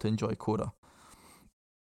stone not to enjoy Coda.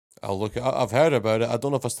 I'll look it up. I've heard about it. I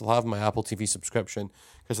don't know if I still have my Apple TV subscription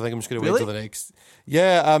because I think I'm just going to wait till the next.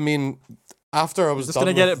 Yeah, I mean, after I was Just done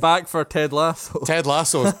going to get it back for Ted Lasso. Ted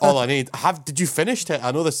Lasso is all I need. Did you finish Ted?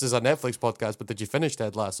 I know this is a Netflix podcast, but did you finish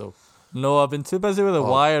Ted Lasso? No, I've been too busy with The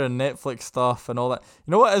Wire and Netflix stuff and all that.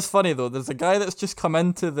 You know what is funny though? There's a guy that's just come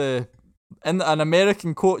into an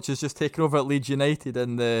American coach has just taken over at Leeds United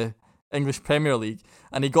in the English Premier League,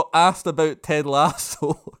 and he got asked about Ted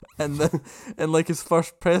Lasso in like his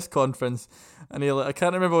first press conference, and I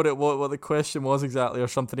can't remember what the question was exactly or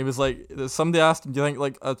something. He was like, somebody asked him, do you think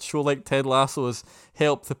like a show like Ted Lasso has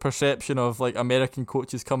helped the perception of like American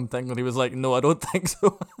coaches come thing? And he was like, no, I don't think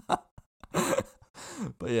so.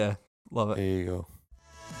 But yeah, love it. There you go.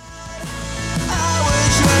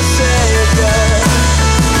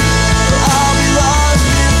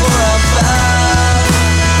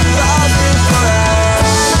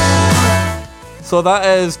 So that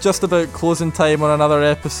is just about closing time on another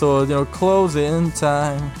episode. You know, closing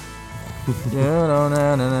time.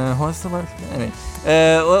 What's the word?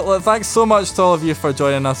 Anyway, thanks so much to all of you for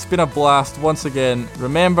joining us. It's been a blast once again.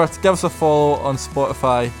 Remember to give us a follow on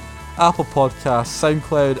Spotify, Apple Podcasts,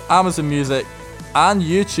 SoundCloud, Amazon Music, and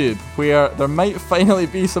YouTube, where there might finally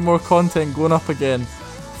be some more content going up again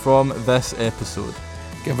from this episode.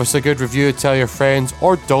 Give us a good review, tell your friends,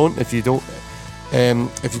 or don't if you don't.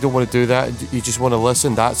 If you don't want to do that, you just want to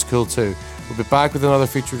listen, that's cool too. We'll be back with another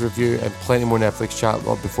featured review and plenty more Netflix chat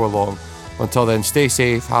before long. Until then, stay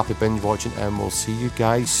safe, happy binge watching, and we'll see you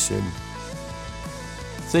guys soon.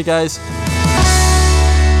 See you guys.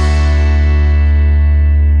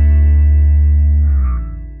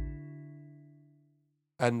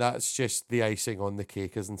 And that's just the icing on the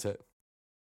cake, isn't it?